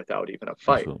into without even a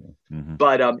fight? Mm-hmm.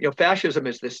 But, fascism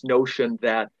is this notion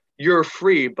that you're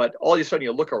free, but all of a sudden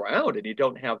you look around and you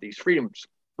don't have these freedoms.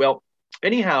 Well,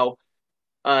 anyhow,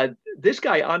 this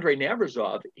guy, Andrei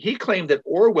Navrazov, he claimed that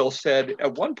Orwell said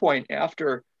at one point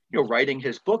after writing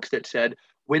his books that said,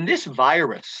 when this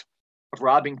virus of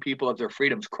robbing people of their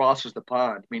freedoms crosses the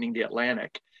pond, meaning the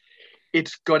Atlantic,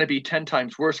 it's going to be 10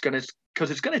 times worse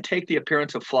because it's going to take the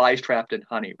appearance of flies trapped in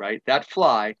honey, right? That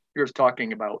fly, you're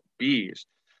talking about bees.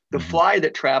 The Mm-hmm. fly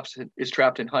that is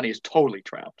trapped in honey is totally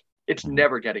trapped. It's Mm-hmm.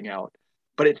 never getting out,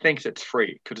 but it thinks it's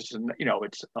free because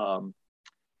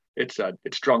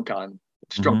it's drunk on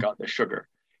the sugar.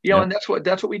 Yep. And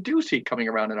that's what we do see coming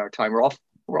around in our time.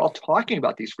 We're all talking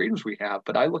about these freedoms we have,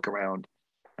 but I look around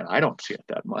and I don't see it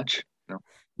that much. I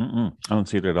don't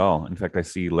see it at all. In fact, I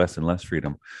see less and less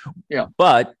freedom. Yeah.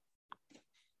 But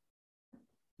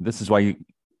this is why you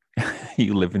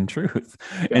you live in truth.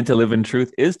 Yeah. And to live in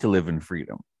truth is to live in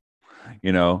freedom.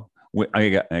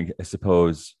 I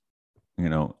suppose,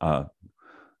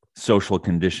 social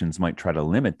conditions might try to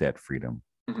limit that freedom.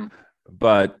 Mm-hmm.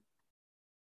 But,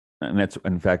 and that's,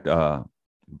 in fact,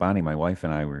 Bonnie, my wife,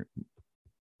 and I were,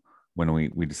 when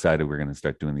we decided we were going to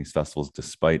start doing these festivals,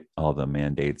 despite all the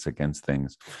mandates against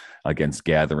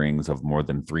gatherings of more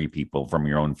than 3 people from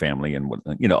your own family and,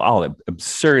 all the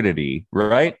absurdity,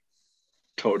 right?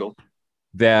 Total.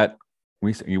 That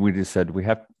we just said, we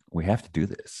have to do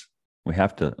this. We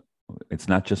have to, it's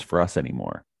not just for us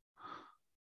anymore.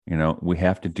 We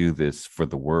have to do this for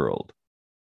the world,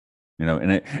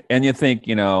 and you think,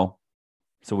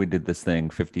 so we did this thing,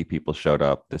 50 people showed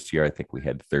up this year. I think we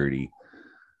had 30.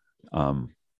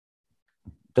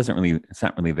 It's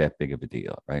not really that big of a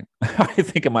deal, right? I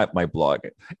think my blog,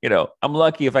 I'm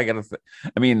lucky if I get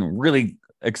really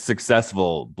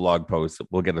successful blog posts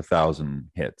will get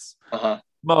 1,000 hits. Uh-huh.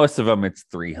 Most of them it's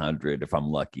 300 if I'm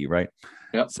lucky, right?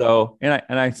 Yeah. So, and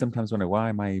I sometimes wonder, why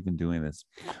am I even doing this?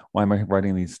 Why am I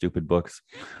writing these stupid books?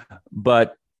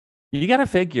 But you got to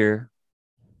figure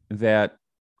that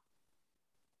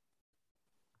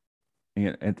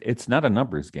it's not a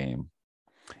numbers game.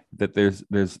 That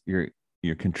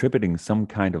you're contributing some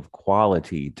kind of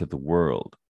quality to the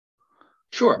world.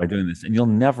 Sure. By doing this, and you'll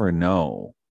never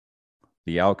know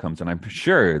the outcomes. And I'm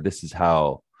sure this is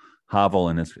how Havel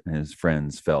and his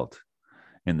friends felt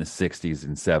in the 60s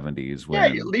and 70s. Yeah,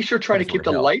 at least you're trying to keep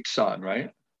the lights on,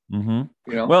 right?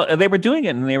 Mm-hmm. Well, they were doing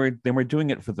it, and they were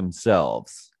doing it for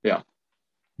themselves. Yeah.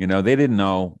 They didn't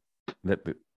know that.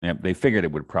 They figured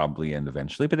it would probably end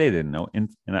eventually, but they didn't know. And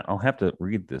I'll have to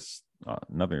read this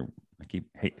another. I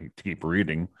hate to keep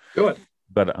reading. Go ahead.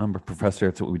 But I'm a professor.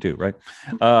 That's what we do, right?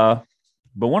 But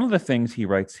one of the things he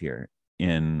writes here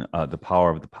in The Power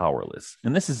of the Powerless,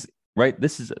 and this is a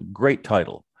great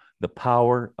title, The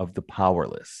Power of the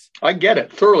Powerless. I get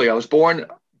it thoroughly. I was born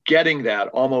getting that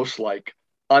almost like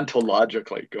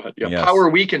ontologically. Go ahead. Yeah, yes. Power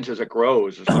weakens as it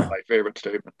grows is one of my favorite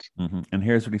statements. Mm-hmm. And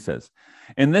here's what he says.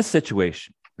 In this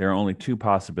situation, there are only 2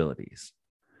 possibilities.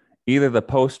 Either the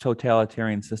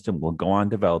post-totalitarian system will go on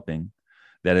developing,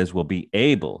 that is, will be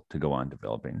able to go on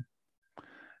developing,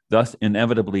 thus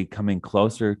inevitably coming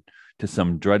closer to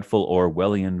some dreadful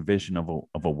Orwellian vision of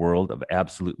a world of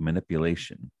absolute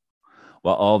manipulation,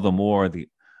 while all the more the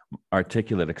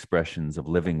articulate expressions of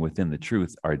living within the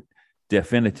truth are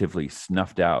definitively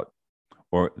snuffed out,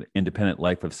 or the independent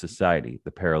life of society,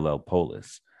 the parallel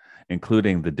polis,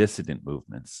 including the dissident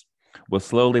movements, will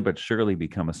slowly but surely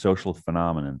become a social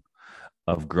phenomenon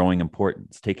of growing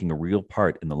importance, taking a real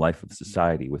part in the life of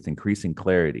society with increasing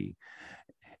clarity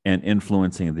and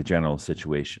influencing the general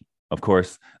situation. Of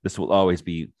course, this will always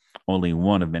be only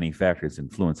one of many factors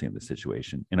influencing the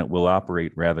situation, and it will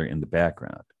operate rather in the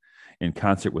background, in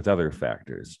concert with other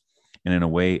factors, and in a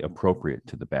way appropriate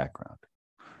to the background,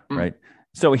 right?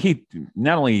 So he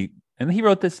not only, and he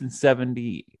wrote this in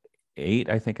 78,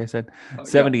 I think I said,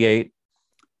 78,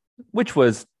 which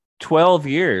was 12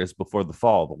 years before the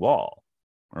fall of the wall,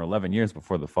 or 11 years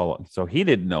before the fall. So he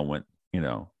didn't know when,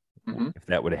 if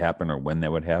that would happen or when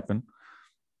that would happen.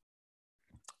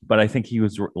 But I think he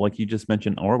was, like you just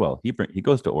mentioned, Orwell. He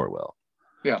goes to Orwell.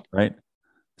 Yeah. Right.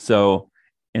 So,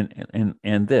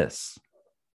 and this,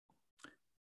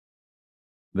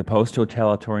 the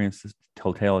post-totalitarian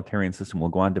system will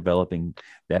go on developing,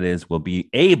 that is, will be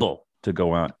able to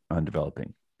go on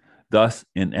developing, thus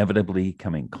inevitably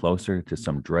coming closer to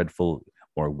some dreadful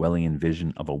Orwellian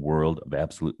vision of a world of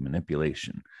absolute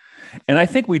manipulation. And I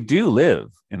think we do live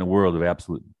in a world of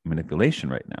absolute manipulation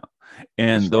right now.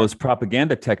 And those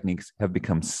propaganda techniques have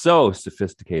become so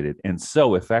sophisticated and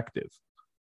so effective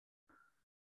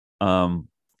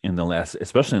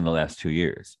especially in the last 2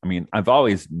 years. I mean, I've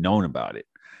always known about it,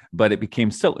 but it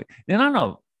became so, and I don't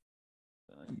know,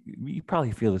 you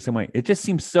probably feel the same way. It just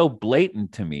seems so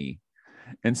blatant to me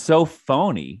and so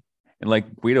phony. And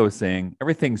like Guido was saying,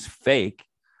 everything's fake.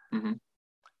 Mm-hmm.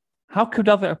 How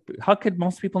could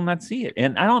most people not see it?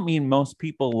 And I don't mean most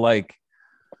people like,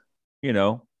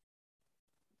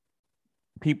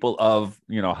 people of,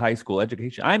 high school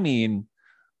education. I mean,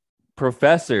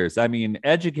 professors. I mean,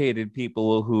 educated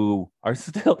people who are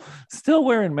still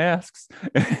wearing masks,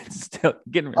 still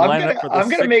getting lined up for the I'm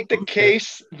going to make the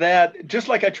case that, just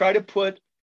like I try to put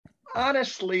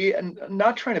honestly, and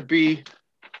not trying to be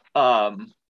so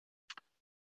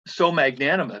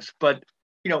magnanimous, but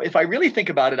if I really think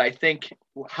about it, I think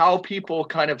how people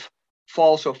kind of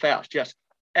fall so fast. Yes,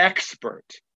 expert.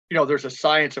 There's a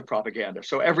science of propaganda.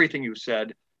 So everything you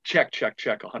said, check,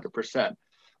 100%.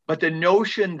 But the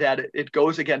notion that it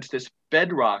goes against this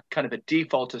bedrock, kind of a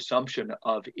default assumption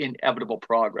of inevitable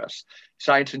progress,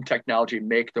 science and technology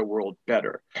make the world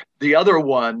better. The other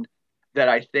one that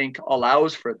I think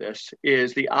allows for this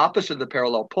is the opposite of the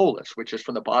parallel polis, which is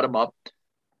from the bottom up,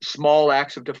 small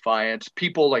acts of defiance,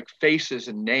 people like faces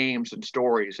and names and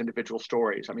stories, individual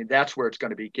stories. I mean, that's where it's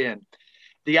going to begin.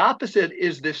 The opposite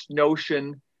is this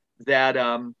notion that,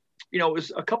 it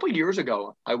was a couple of years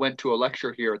ago, I went to a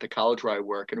lecture here at the college where I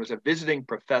work, and it was a visiting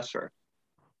professor.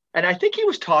 And I think he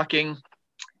was talking,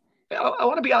 I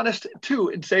want to be honest too,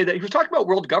 and say that he was talking about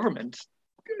world governments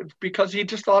because he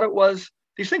just thought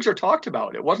these things are talked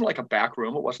about. It wasn't like a back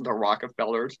room. It wasn't the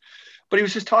Rockefellers, but he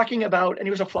was just talking about, and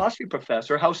he was a philosophy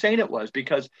professor, how sane it was,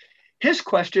 because his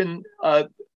question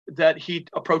that he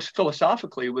approached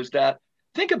philosophically was that,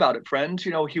 think about it, friends.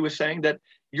 He was saying that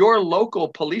your local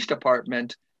police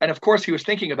department, and of course he was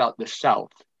thinking about the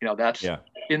South, that's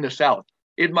in the South.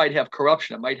 It might have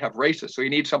corruption, it might have racists. So you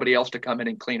need somebody else to come in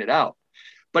and clean it out.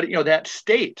 But that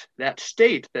state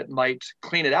that might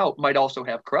clean it out might also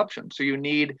have corruption. So you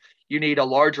need a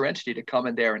larger entity to come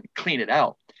in there and clean it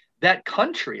out. That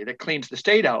country that cleans the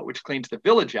state out, which cleans the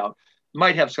village out,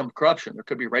 might have some corruption. There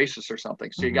could be racists or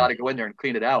something. So you got to go in there and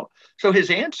clean it out. So his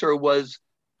answer was,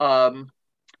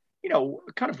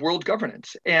 kind of world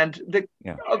governance. And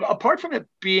apart from it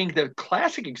being the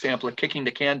classic example of kicking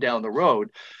the can down the road,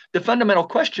 the fundamental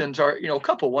questions are, a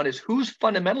couple. One is, who's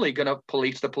fundamentally going to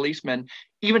police the policemen,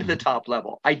 even to the top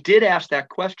level? I did ask that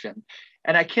question.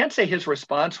 And I can't say his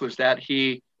response was that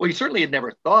he certainly had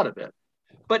never thought of it.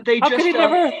 But they How could he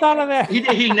never thought of that?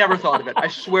 He never thought of it. I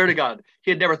swear to God,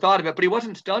 he had never thought of it, but he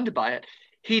wasn't stunned by it.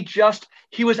 He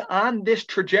was on this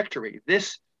trajectory.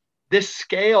 This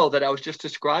scale that I was just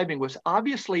describing was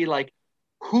obviously like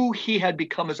who he had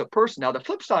become as a person. Now, the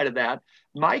flip side of that,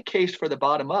 my case for the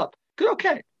bottom up,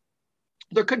 okay,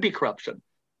 there could be corruption.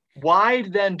 Why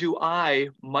then do I,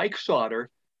 Mike Sauter,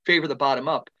 favor the bottom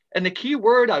up? And the key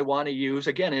word I want to use,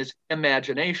 again, is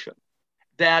imagination.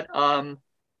 That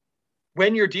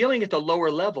when you're dealing at the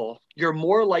lower level, you're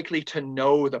more likely to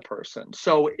know the person.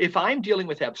 So if I'm dealing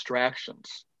with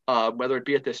abstractions, whether it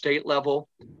be at the state level,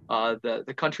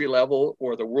 the country level,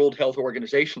 or the World Health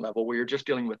Organization level, where you're just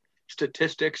dealing with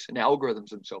statistics and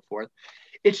algorithms and so forth,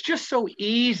 it's just so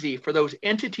easy for those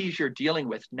entities you're dealing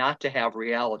with not to have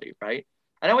reality, right?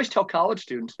 And I always tell college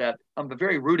students that I'm a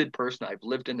very rooted person. I've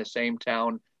lived in the same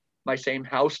town, my same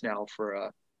house now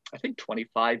for, I think,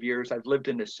 25 years. I've lived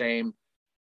in the same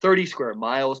 30 square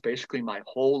miles, basically my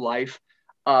whole life,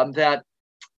 that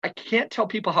I can't tell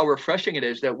people how refreshing it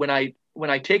is that when I when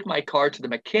I take my car to the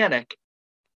mechanic,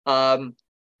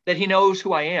 that he knows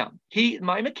who I am.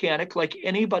 My mechanic, like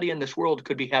anybody in this world,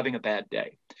 could be having a bad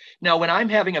day. Now, when I'm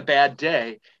having a bad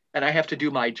day and I have to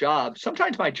do my job,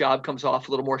 sometimes my job comes off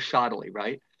a little more shoddily,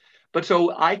 right? But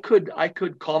so I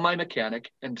could call my mechanic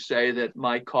and say that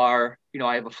my car,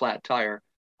 I have a flat tire,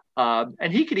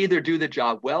 and he could either do the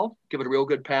job well, give it a real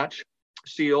good patch,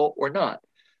 seal, or not.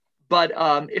 But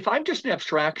if I'm just an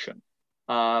abstraction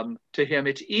to him,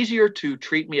 it's easier to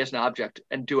treat me as an object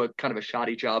and do a kind of a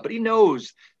shoddy job. But he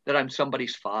knows that I'm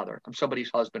somebody's father, I'm somebody's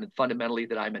husband, and fundamentally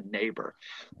that I'm a neighbor.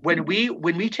 When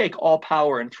we take all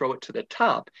power and throw it to the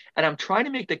top, and I'm trying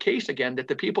to make the case again that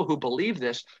the people who believe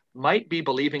this might be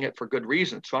believing it for good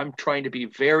reason. So I'm trying to be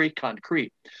very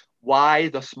concrete. Why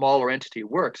the smaller entity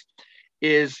works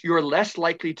is you're less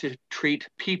likely to treat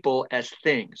people as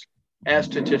things, as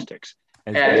statistics,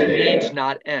 as means,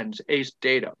 not ends, as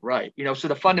data, right? So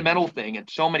the fundamental thing in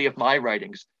so many of my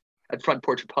writings at Front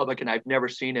Porch Republic, and I've never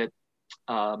seen it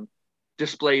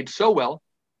displayed so well,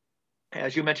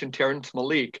 as you mentioned, Terrence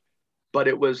Malick, but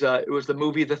it was the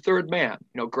movie The Third Man.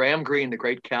 Graham Greene, the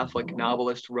great Catholic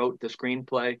novelist, wrote the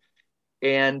screenplay,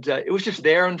 and it was just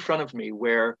there in front of me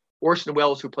where Orson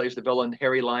Welles, who plays the villain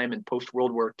Harry Lime in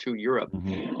post-World War II Europe,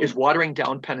 is watering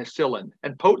down penicillin,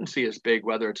 and potency is big,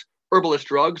 whether it's herbalist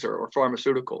drugs or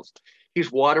pharmaceuticals.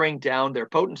 He's watering down their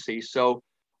potency. So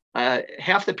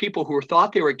half the people who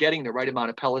thought they were getting the right amount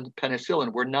of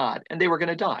penicillin were not, and they were going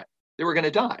to die. They were going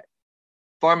to die.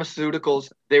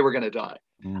 Pharmaceuticals, they were going to die.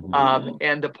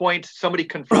 And the point, somebody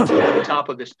confronts me at the top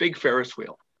of this big Ferris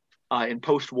wheel in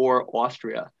post-war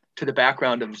Austria to the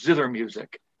background of zither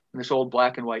music in this old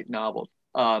black and white novel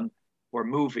or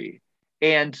movie,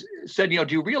 and said, do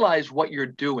you realize what you're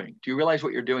doing? Do you realize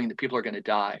what you're doing, that people are going to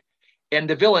die? And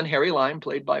the villain, Harry Lime,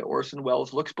 played by Orson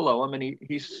Welles, looks below him, and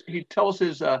he tells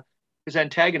his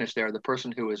antagonist there, the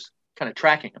person who is kind of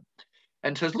tracking him,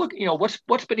 and says, look,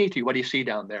 what's beneath you? What do you see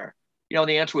down there? And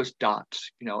the answer was dots,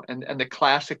 and the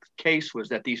classic case was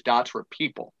that these dots were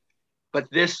people. But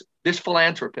this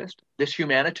philanthropist, this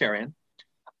humanitarian,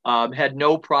 had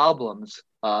no problems,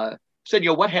 said,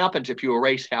 what happens if you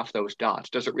erase half those dots?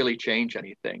 Does it really change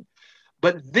anything?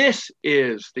 But this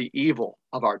is the evil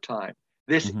of our time.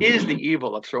 This is the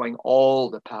evil of throwing all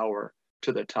the power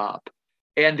to the top.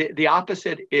 And the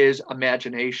opposite is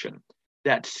imagination,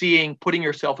 that putting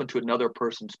yourself into another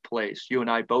person's place. You and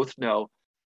I both know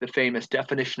the famous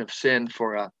definition of sin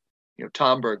for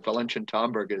Valentian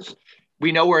Tomberg is,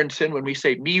 we know we're in sin when we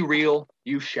say, me real,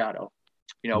 you shadow.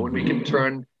 When we can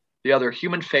turn the other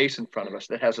human face in front of us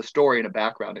that has a story and a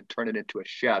background and turn it into a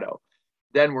shadow,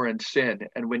 then we're in sin.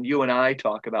 And when you and I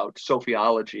talk about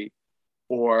sophiology,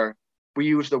 or we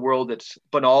use the word that's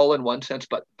banal in one sense,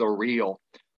 but the real,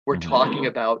 we're talking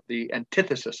about the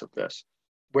antithesis of this,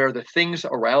 where the things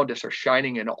around us are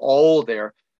shining in all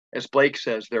their, as Blake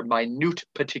says, their minute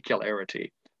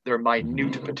particularity, their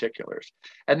minute particulars.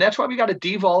 And that's why we got to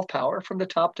devolve power from the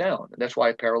top down. And that's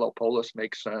why parallel polis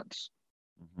makes sense.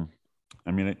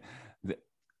 I mean,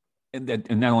 and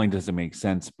not only does it make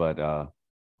sense, but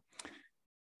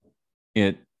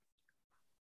it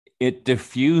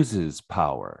diffuses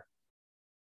power.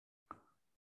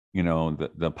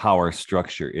 The power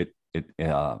structure. It's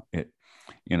the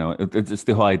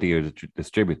whole idea of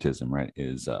distributism, right?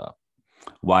 Is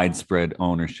widespread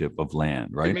ownership of land,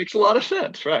 right? It makes a lot of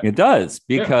sense, right? It does,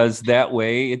 because that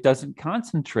way it doesn't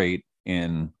concentrate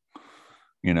in,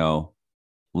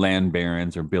 land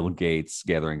barons or Bill Gates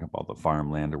gathering up all the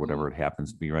farmland or whatever it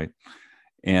happens to be, right?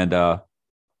 And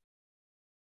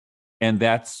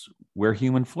that's where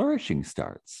human flourishing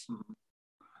starts.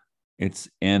 It's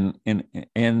and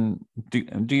do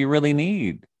you really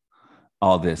need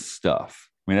all this stuff?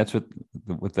 I mean, that's what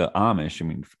with the Amish. I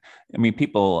mean,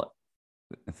 people,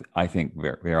 I think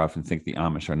very, very often think the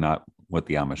Amish are not what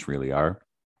the Amish really are.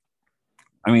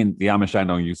 I mean, the Amish I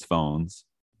know use phones.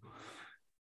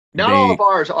 Not all of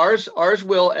ours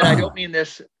will, and I don't mean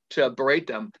this to berate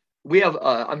them. We have,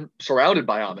 I'm surrounded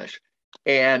by Amish,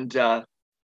 and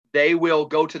they will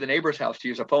go to the neighbor's house to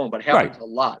use a phone, but it happens a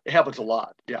lot. It happens a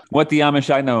lot. Yeah. What the Amish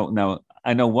I know now,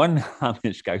 I know one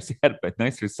Amish guy who's had a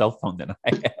nicer cell phone than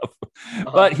I have,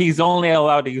 but he's only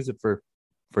allowed to use it for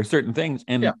certain things.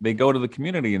 And they go to the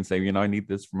community and say, I need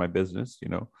this for my business,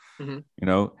 and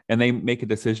they make a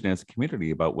decision as a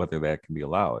community about whether that can be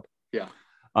allowed. Yeah.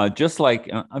 Just like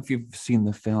if you've seen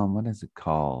the film, what is it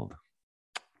called?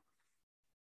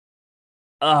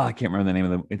 Oh, I can't remember the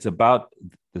name of it. It's about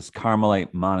this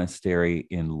Carmelite monastery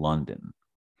in London.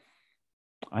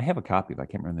 I have a copy, but I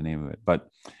can't remember the name of it. But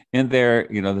in there,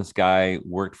 this guy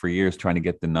worked for years trying to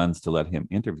get the nuns to let him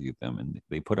interview them. And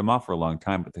they put him off for a long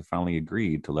time, but they finally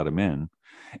agreed to let him in.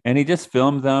 And he just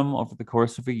filmed them over the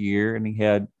course of a year. And he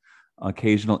had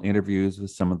occasional interviews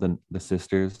with some of the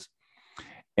sisters.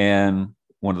 And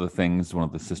one of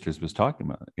the sisters was talking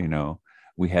about,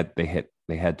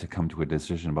 they had to come to a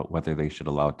decision about whether they should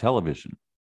allow television,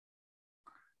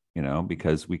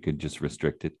 because we could just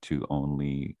restrict it to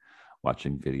only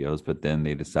watching videos, but then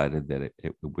they decided that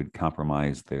it would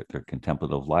compromise their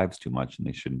contemplative lives too much and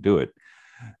they shouldn't do it.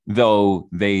 Though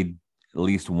at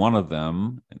least one of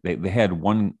them, they had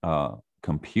one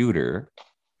computer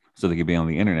so they could be on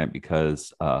the internet,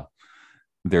 because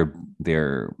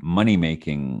their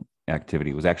money-making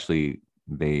activity was actually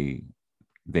they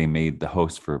made the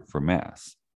host for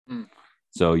mass.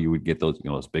 So you would get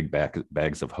those big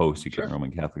bags of hosts you get in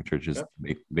Roman Catholic churches.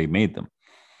 Yeah. They made them.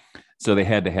 So they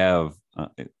had to have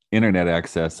internet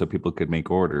access so people could make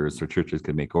orders, or churches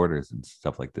could make orders and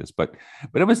stuff like this. But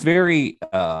it was very,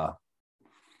 it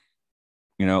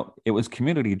was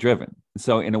community driven.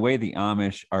 So in a way, the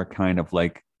Amish are kind of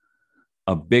like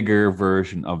a bigger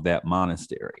version of that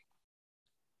monastery.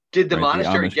 Did the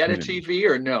monastery get community. A TV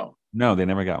or no? No, they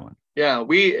never got one. Yeah,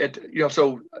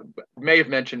 so may have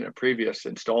mentioned in a previous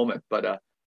installment, but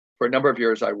for a number of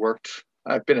years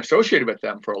I've been associated with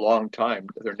them for a long time.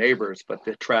 They're neighbors, but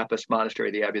the Trappist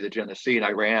monastery, the Abbey of the Genesee, and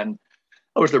I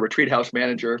was the retreat house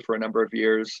manager for a number of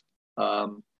years.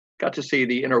 Got to see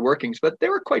the inner workings, but they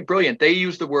were quite brilliant. They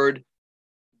used the word,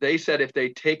 they said, if they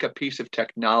take a piece of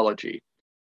technology,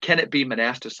 can it be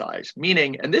monasticized?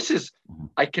 Meaning, and this is,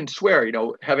 I can swear,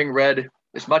 having read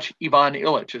as much Ivan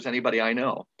Illich as anybody I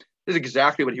know, this is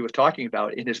exactly what he was talking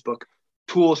about in his book,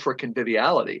 Tools for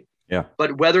Conviviality. Yeah.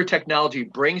 But whether technology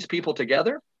brings people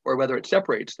together or whether it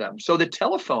separates them. So the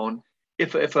telephone,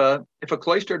 if a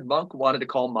cloistered monk wanted to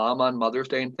call mom on Mother's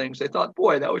Day and things, they thought,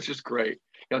 boy, that was just great.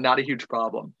 Not a huge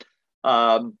problem.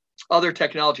 Other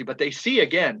technology, but they see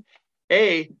again,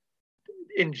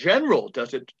 in general,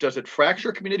 does it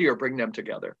fracture community or bring them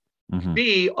together? Mm-hmm.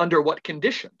 B, under what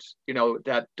conditions?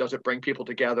 That does it bring people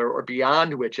together, or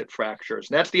beyond which it fractures?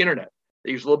 And that's the internet.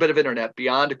 They use a little bit of internet.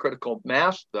 Beyond a critical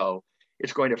mass, though,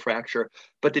 it's going to fracture.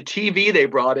 But the TV they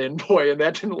brought in, boy, and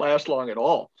that didn't last long at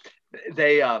all.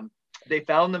 They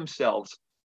found themselves,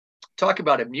 talk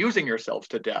about amusing yourselves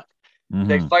to death. Mm-hmm.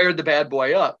 They fired the bad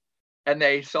boy up, and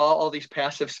they saw all these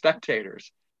passive spectators.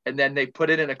 And then they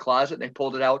put it in a closet and they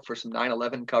pulled it out for some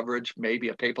 9/11 coverage, maybe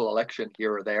a papal election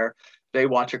here or there. They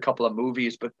watch a couple of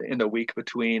movies, but in the week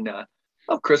between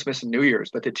Christmas and New Year's.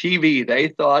 But the TV, they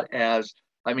thought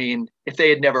if they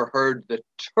had never heard the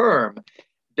term,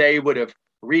 they would have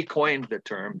recoined the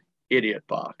term idiot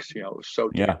box. It was so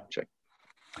damaging.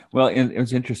 Well, it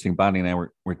was interesting. Bonnie and I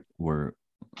were we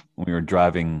were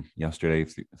driving yesterday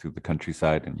through the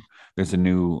countryside, and there's a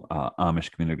new Amish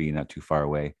community not too far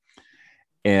away.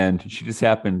 And she just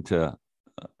happened to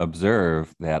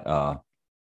observe that,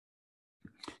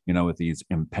 with these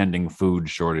impending food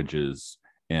shortages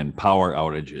and power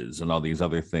outages and all these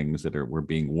other things that we're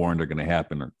being warned are going to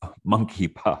happen, or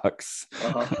monkeypox.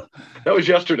 That was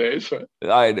yesterday's.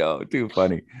 I know, too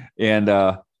funny. And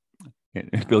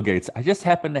Bill Gates, I just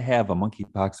happen to have a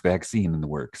monkeypox vaccine in the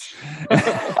works.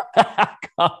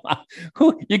 Come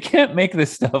on. You can't make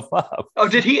this stuff up. Oh,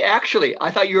 did he actually?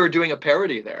 I thought you were doing a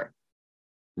parody there.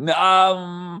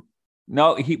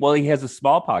 No, he has a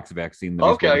smallpox vaccine.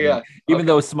 Okay, yeah. Even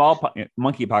though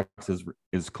monkeypox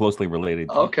is closely related.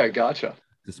 Okay, gotcha.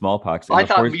 To smallpox. I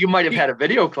thought you might have had a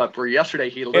video clip where yesterday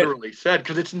he literally said,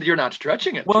 because you're not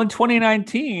stretching it. Well, in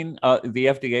 2019, the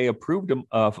FDA approved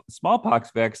a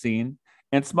smallpox vaccine,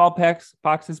 and smallpox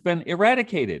has been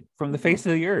eradicated from the face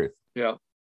of the earth. Yeah.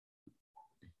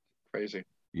 Crazy.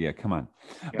 Yeah, come on.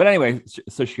 Yeah. But anyway,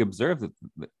 so she observed that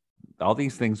all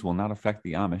these things will not affect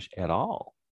the Amish at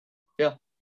all. Yeah.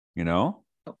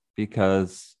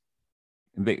 Because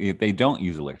they don't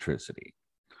use electricity,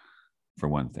 for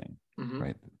one thing,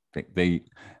 right?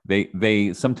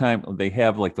 They sometimes they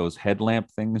have like those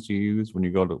headlamp things you use when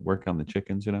you go to work on the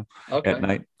chickens, at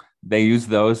night. They use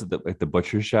those at the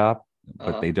butcher shop,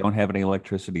 but they don't have any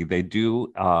electricity. They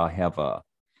do have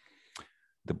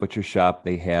the butcher shop.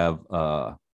 They have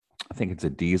I think it's a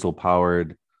diesel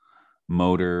powered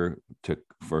motor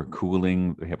for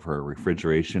cooling. They have for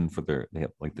refrigeration they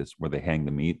have like this where they hang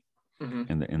the meat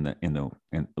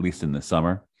at least in the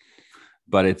summer,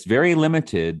 but it's very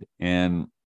limited, and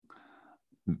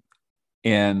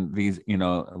these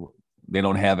they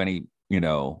don't have any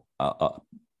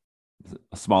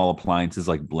small appliances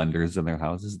like blenders in their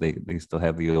houses. They still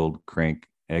have the old crank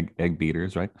egg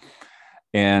beaters, right?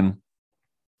 And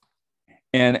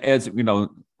And as you know,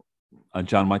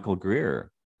 John Michael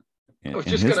Greer I was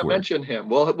in just going his to work, mention him.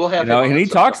 We'll have him and on he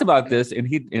talks sometime. about this, and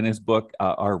he in his book,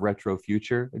 Our Retro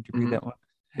Future. Did you read that one?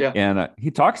 Yeah. And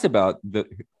he talks about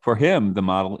for him, the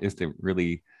model is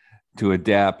to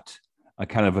adapt a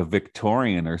kind of a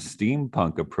Victorian or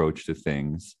steampunk approach to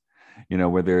things,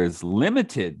 where there's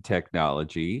limited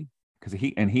technology, because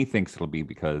he thinks it'll be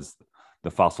because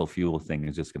the fossil fuel thing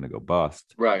is just going to go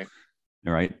bust. Right.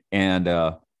 All right. And,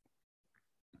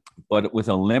 but with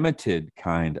a limited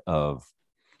kind of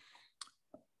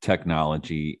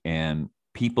technology and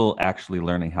people actually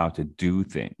learning how to do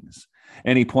things.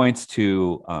 And he points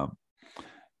to,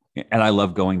 and I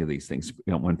love going to these things,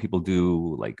 when people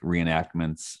do like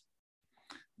reenactments,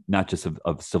 not just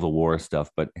of Civil War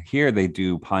stuff, but here they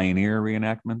do pioneer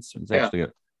reenactments. It's actually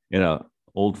in a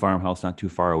old farmhouse not too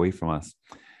far away from us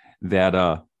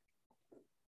that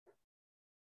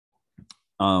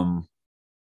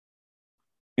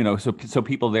so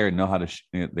people there know how to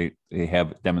they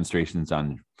have demonstrations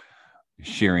on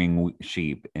shearing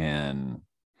sheep and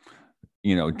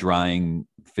drying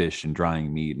fish and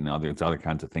drying meat and other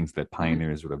kinds of things that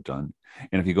pioneers would have done.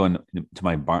 And if you go into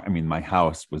my barn, my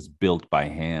house was built by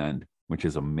hand, which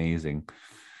is amazing.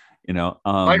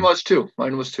 Mine was too.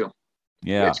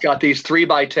 Yeah. It's got these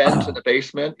 3x10s in the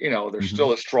basement. They're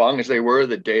still as strong as they were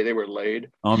the day they were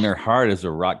laid. On their hard as a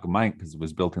rock mine because it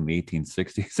was built in the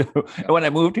 1860s. So when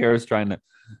I moved here, I was trying to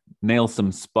nail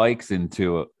some spikes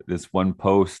into this one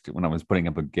post when I was putting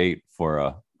up a gate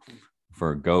for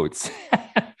goats.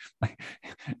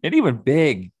 And even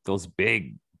those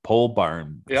big pole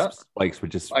barn spikes would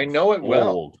just I know it fold.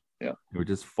 well. Yeah. It would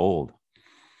just fold.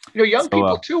 Young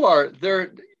people too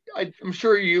I'm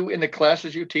sure you in the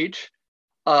classes you teach,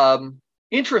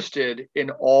 interested in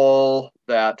all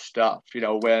that stuff.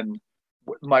 When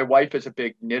my wife is a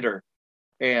big knitter,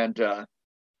 and I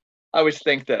always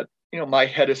think that my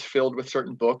head is filled with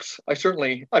certain books. I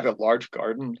have a large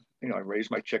garden. I raise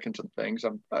my chickens and things.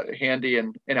 I'm handy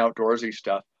and outdoorsy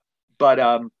stuff. But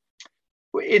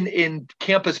in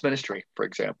campus ministry, for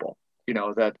example,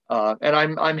 that and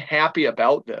I'm happy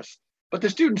about this. But the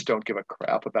students don't give a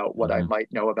crap about what I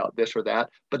might know about this or that.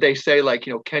 But they say, like,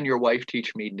 can your wife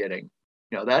teach me knitting?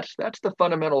 That's the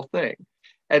fundamental thing.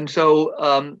 And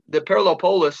so the Parallel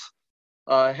Polis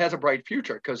has a bright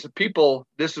future because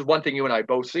this is one thing you and I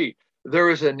both see. There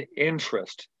is an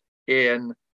interest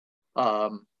in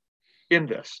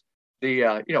this,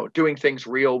 doing things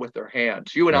real with their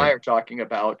hands. You and I are talking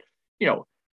about,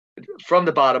 from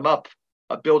the bottom up,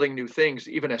 building new things,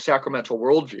 even a sacramental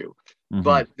worldview.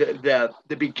 But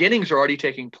the beginnings are already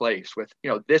taking place with,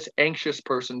 this anxious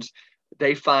person's,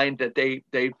 they find that they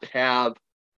have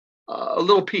a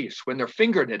little piece when they're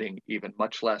finger knitting, even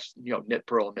much less, knit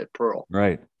purl.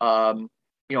 Right. And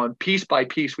piece by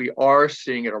piece, we are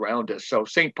seeing it around us. So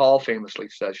St. Paul famously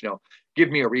says, give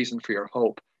me a reason for your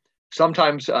hope.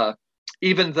 Sometimes,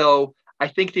 even though I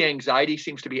think the anxiety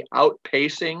seems to be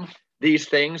outpacing these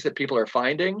things that people are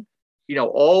finding,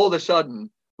 all of a sudden,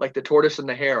 like the tortoise and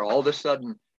the hare, all of a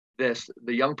sudden, the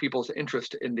young people's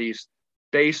interest in these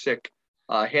basic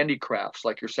handicrafts,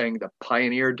 like you're saying, the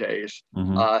pioneer days,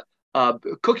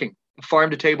 cooking,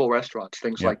 farm to table restaurants,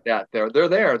 things like that. They're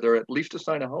there. They're at least a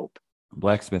sign of hope.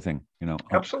 Blacksmithing,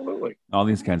 Absolutely. All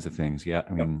these kinds of things. Yeah.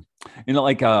 I mean,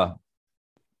 like,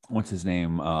 what's his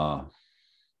name? Paul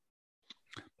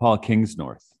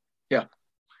Kingsnorth. Yeah.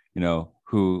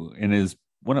 Who in his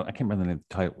I can't remember the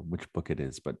title, which book it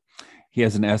is, but he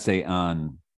has an essay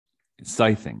on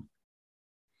scything.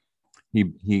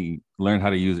 He learned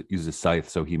how to use a scythe,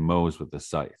 so he mows with the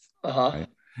scythe. Right?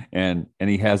 And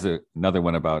he has another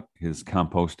one about his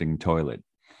composting toilet.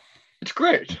 It's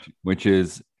great. Which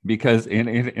is because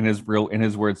in his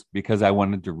words, because I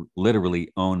wanted to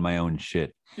literally own my own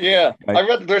shit. Yeah, right? I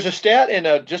read there's a stat in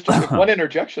just one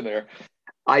interjection there.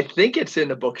 I think it's in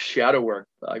the book Shadow Work.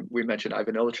 We mentioned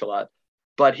Ivan Illich a lot.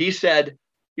 But he said,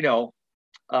 until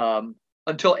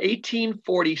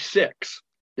 1846,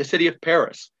 the city of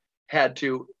Paris had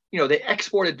to, they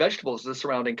exported vegetables to the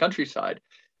surrounding countryside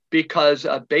because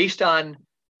based on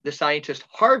the scientist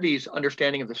Harvey's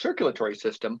understanding of the circulatory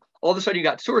system, all of a sudden you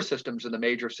got sewer systems in the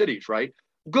major cities, right?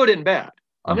 Good and bad.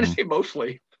 I'm going to say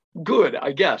mostly good,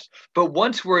 I guess. But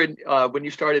once when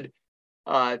you started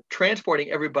transporting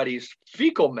everybody's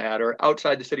fecal matter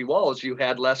outside the city walls, you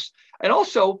had less. And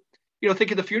also,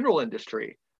 think of the funeral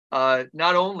industry.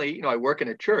 Not only, I work in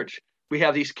a church, we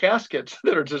have these caskets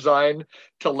that are designed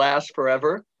to last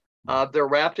forever. They're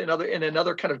wrapped in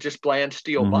another kind of just bland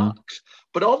steel box.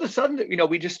 But all of a sudden,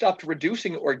 we just stopped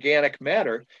reducing organic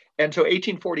matter. And so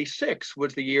 1846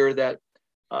 was the year that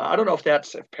I don't know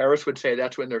if Paris would say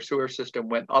that's when their sewer system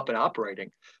went up and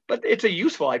operating, but it's a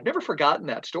useful. I've never forgotten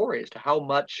that story as to how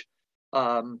much,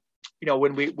 when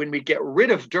we get rid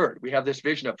of dirt, we have this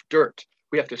vision of dirt.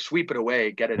 We have to sweep it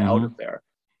away, get it out of there.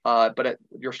 But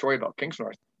your story about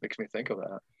Kingsnorth makes me think of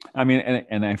that. I mean,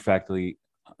 and in fact,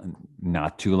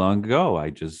 not too long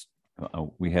ago,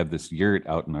 we have this yurt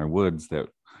out in our woods that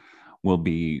we'll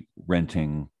be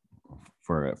renting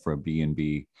for a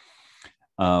B&B.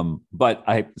 But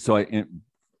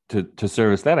to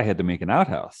service that, I had to make an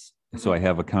outhouse. So I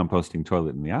have a composting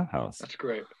toilet in the outhouse. That's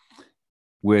great.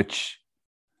 Which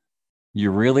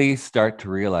you really start to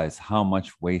realize how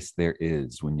much waste there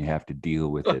is when you have to deal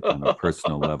with it on a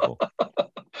personal level.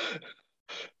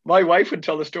 My wife would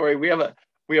tell the story. We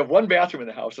have one bathroom in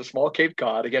the house, a small Cape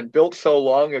Cod, again, built so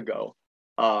long ago.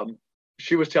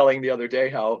 She was telling the other day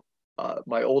how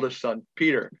my oldest son,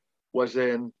 Peter, was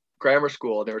in grammar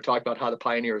school, and they were talking about how the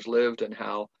pioneers lived and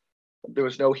how there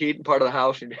was no heat in part of the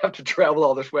house. You'd have to travel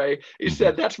all this way. He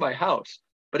said, that's my house.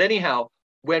 But anyhow,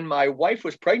 when my wife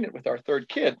was pregnant with our third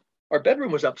kid, our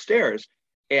bedroom was upstairs,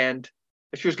 and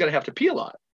she was going to have to pee a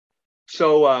lot.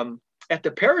 So at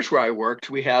the parish where I worked,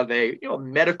 we have a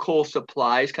medical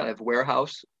supplies kind of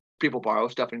warehouse. People borrow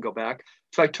stuff and go back.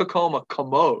 So I took home a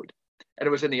commode, and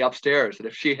it was in the upstairs that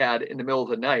if she had in the middle of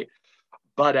the night.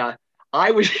 But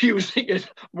I was using it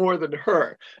more than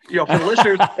her. For the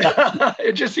listeners,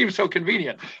 it just seems so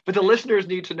convenient. But the listeners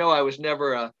need to know I was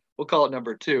never, we'll call it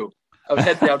number two. I was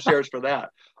heading downstairs for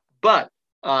that. But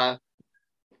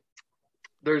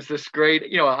there's this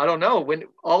great, I don't know, when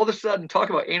all of a sudden, talk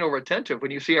about anal retentive,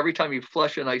 when you see every time you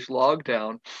flush a nice log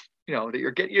down, that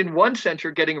you're getting, in one sense,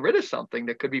 you're getting rid of something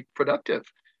that could be productive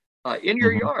in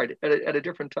your yard at a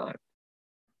different time.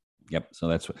 Yep. So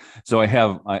that's what, so I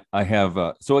have,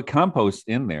 so it composts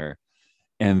in there,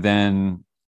 and then,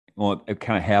 it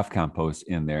kind of half composts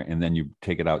in there, and then you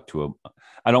take it out to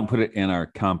I don't put it in our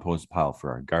compost pile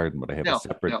for our garden, but I have a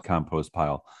separate compost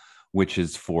pile, which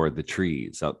is for the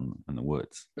trees out in the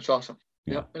woods. That's awesome.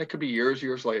 Yeah. And it could be years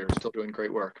later, still doing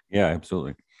great work. Yeah,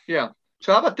 absolutely. Yeah.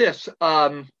 So how about this?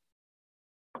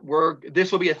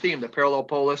 This will be a theme, the parallel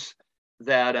polis,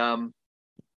 that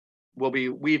we'll be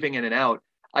weaving in and out.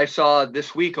 I saw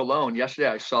this week alone,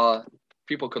 yesterday,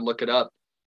 people can look it up.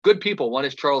 Good people. One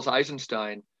is Charles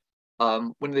Eisenstein.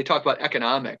 When they talk about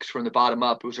economics from the bottom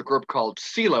up, it was a group called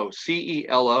CELO,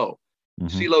 CELO,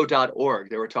 CELO.org.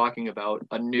 They were talking about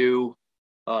a new,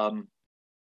 I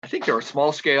think there were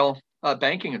small scale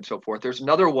banking and so forth. There's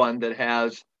another one that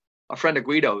has a friend of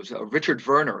Guido's, Richard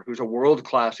Werner, who's a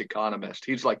world-class economist.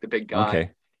 He's like the big guy.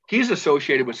 Okay. He's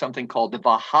associated with something called the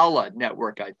Valhalla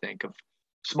Network, I think, of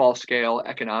small scale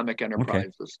economic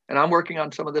enterprises. Okay. And I'm working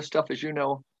on some of this stuff, as you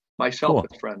know, myself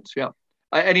with friends. Yeah.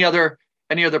 Any other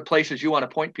places you want to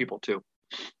point people to?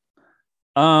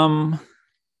 Well,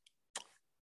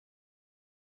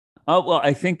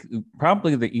 I think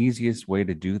probably the easiest way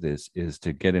to do this is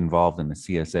to get involved in the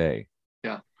CSA.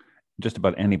 Yeah. Just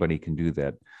about anybody can do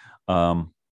that.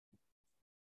 And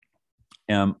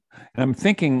I'm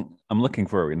looking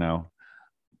for it right now.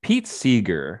 Pete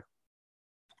Seeger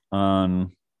he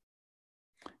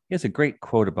has a great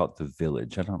quote about the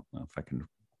village. I don't know if I can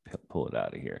pull it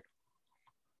out of here.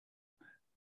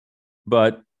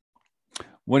 But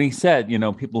when he said,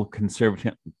 people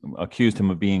accused him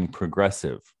of being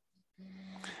progressive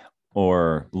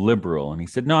or liberal. And he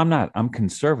said, no, I'm not. I'm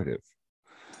conservative.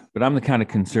 But I'm the kind of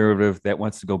conservative that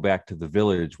wants to go back to the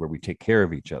village where we take care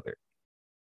of each other.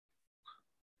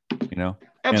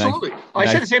 Absolutely. I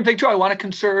said the same thing too. I want to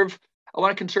conserve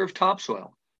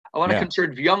topsoil. I want to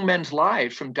conserve young men's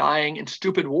lives from dying in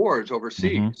stupid wars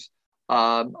overseas.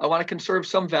 I want to conserve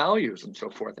some values and so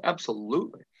forth.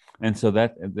 Absolutely. And so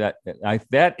that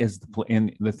is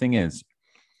and the thing is,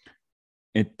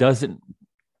 it doesn't.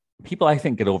 People, I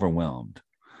think, get overwhelmed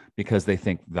because they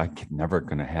think that's never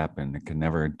going to happen. It can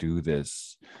never do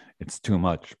this. It's too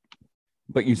much.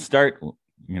 But you start,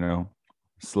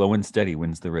 slow and steady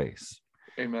wins the race.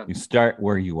 Amen. You start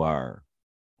where you are.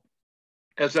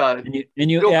 As Bill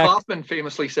Kaufman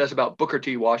famously says about Booker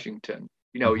T. Washington,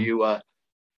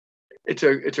 it's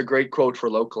a great quote for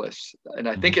localists, and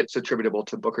I think it's attributable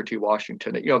to Booker T.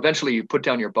 Washington. Eventually you put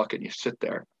down your bucket and you sit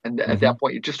there, and at that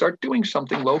point you just start doing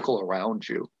something local around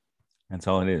you. That's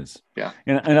all it is. Yeah.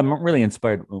 And I'm really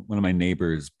inspired. One of my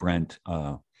neighbors, Brent,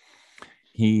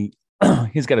 he's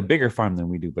got a bigger farm than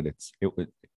we do, but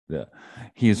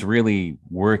he's really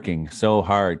working so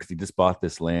hard because he just bought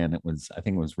this land. I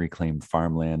think it was reclaimed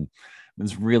farmland. It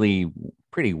was really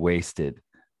pretty wasted,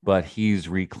 but he's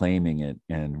reclaiming it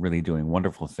and really doing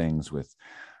wonderful things with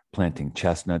planting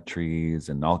chestnut trees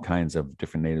and all kinds of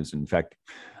different natives. In fact,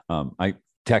 I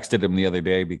texted him the other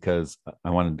day because I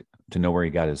wanted to know where he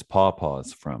got his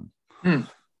pawpaws from.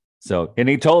 So, and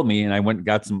he told me, and I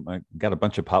got a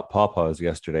bunch of pawpaws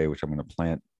yesterday, which I'm going to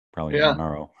plant probably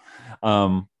tomorrow.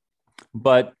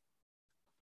 But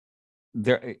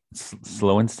there,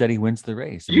 slow and steady wins the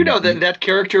race. I mean, that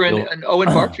character in Owen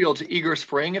Barfield's Eager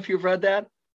Spring, if you've read that.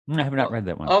 I have not read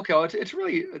that one. Okay, it's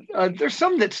really there's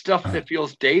some stuff that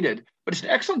feels dated, but it's an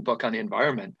excellent book on the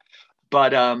environment,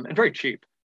 but and very cheap.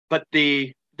 But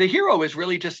the hero is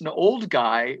really just an old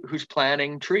guy who's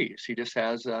planting trees. He just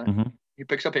has he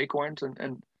picks up acorns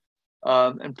and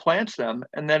plants them,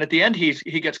 and then at the end he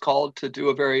gets called to do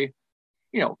a very,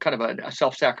 kind of a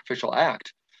self-sacrificial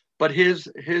act. But his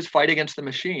fight against the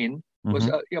machine was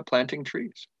planting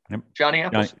trees. Yep. Johnny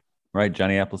Appleseed. Right,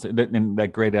 Johnny Appleseed. And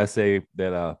that great essay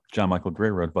that John Michael Gray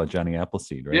wrote about Johnny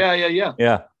Appleseed, right?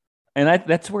 Yeah. And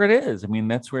that's where it is. I mean,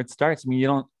 that's where it starts. I mean, you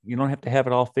don't have to have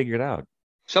it all figured out.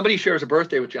 Somebody shares a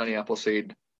birthday with Johnny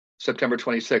Appleseed, September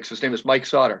 26th. His name is Mike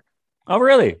Sauter. Oh,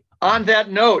 really? On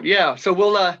that note, yeah. So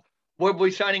we'll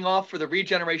be signing off for the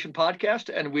Regeneration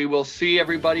Podcast, and we will see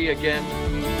everybody again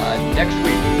next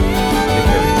week.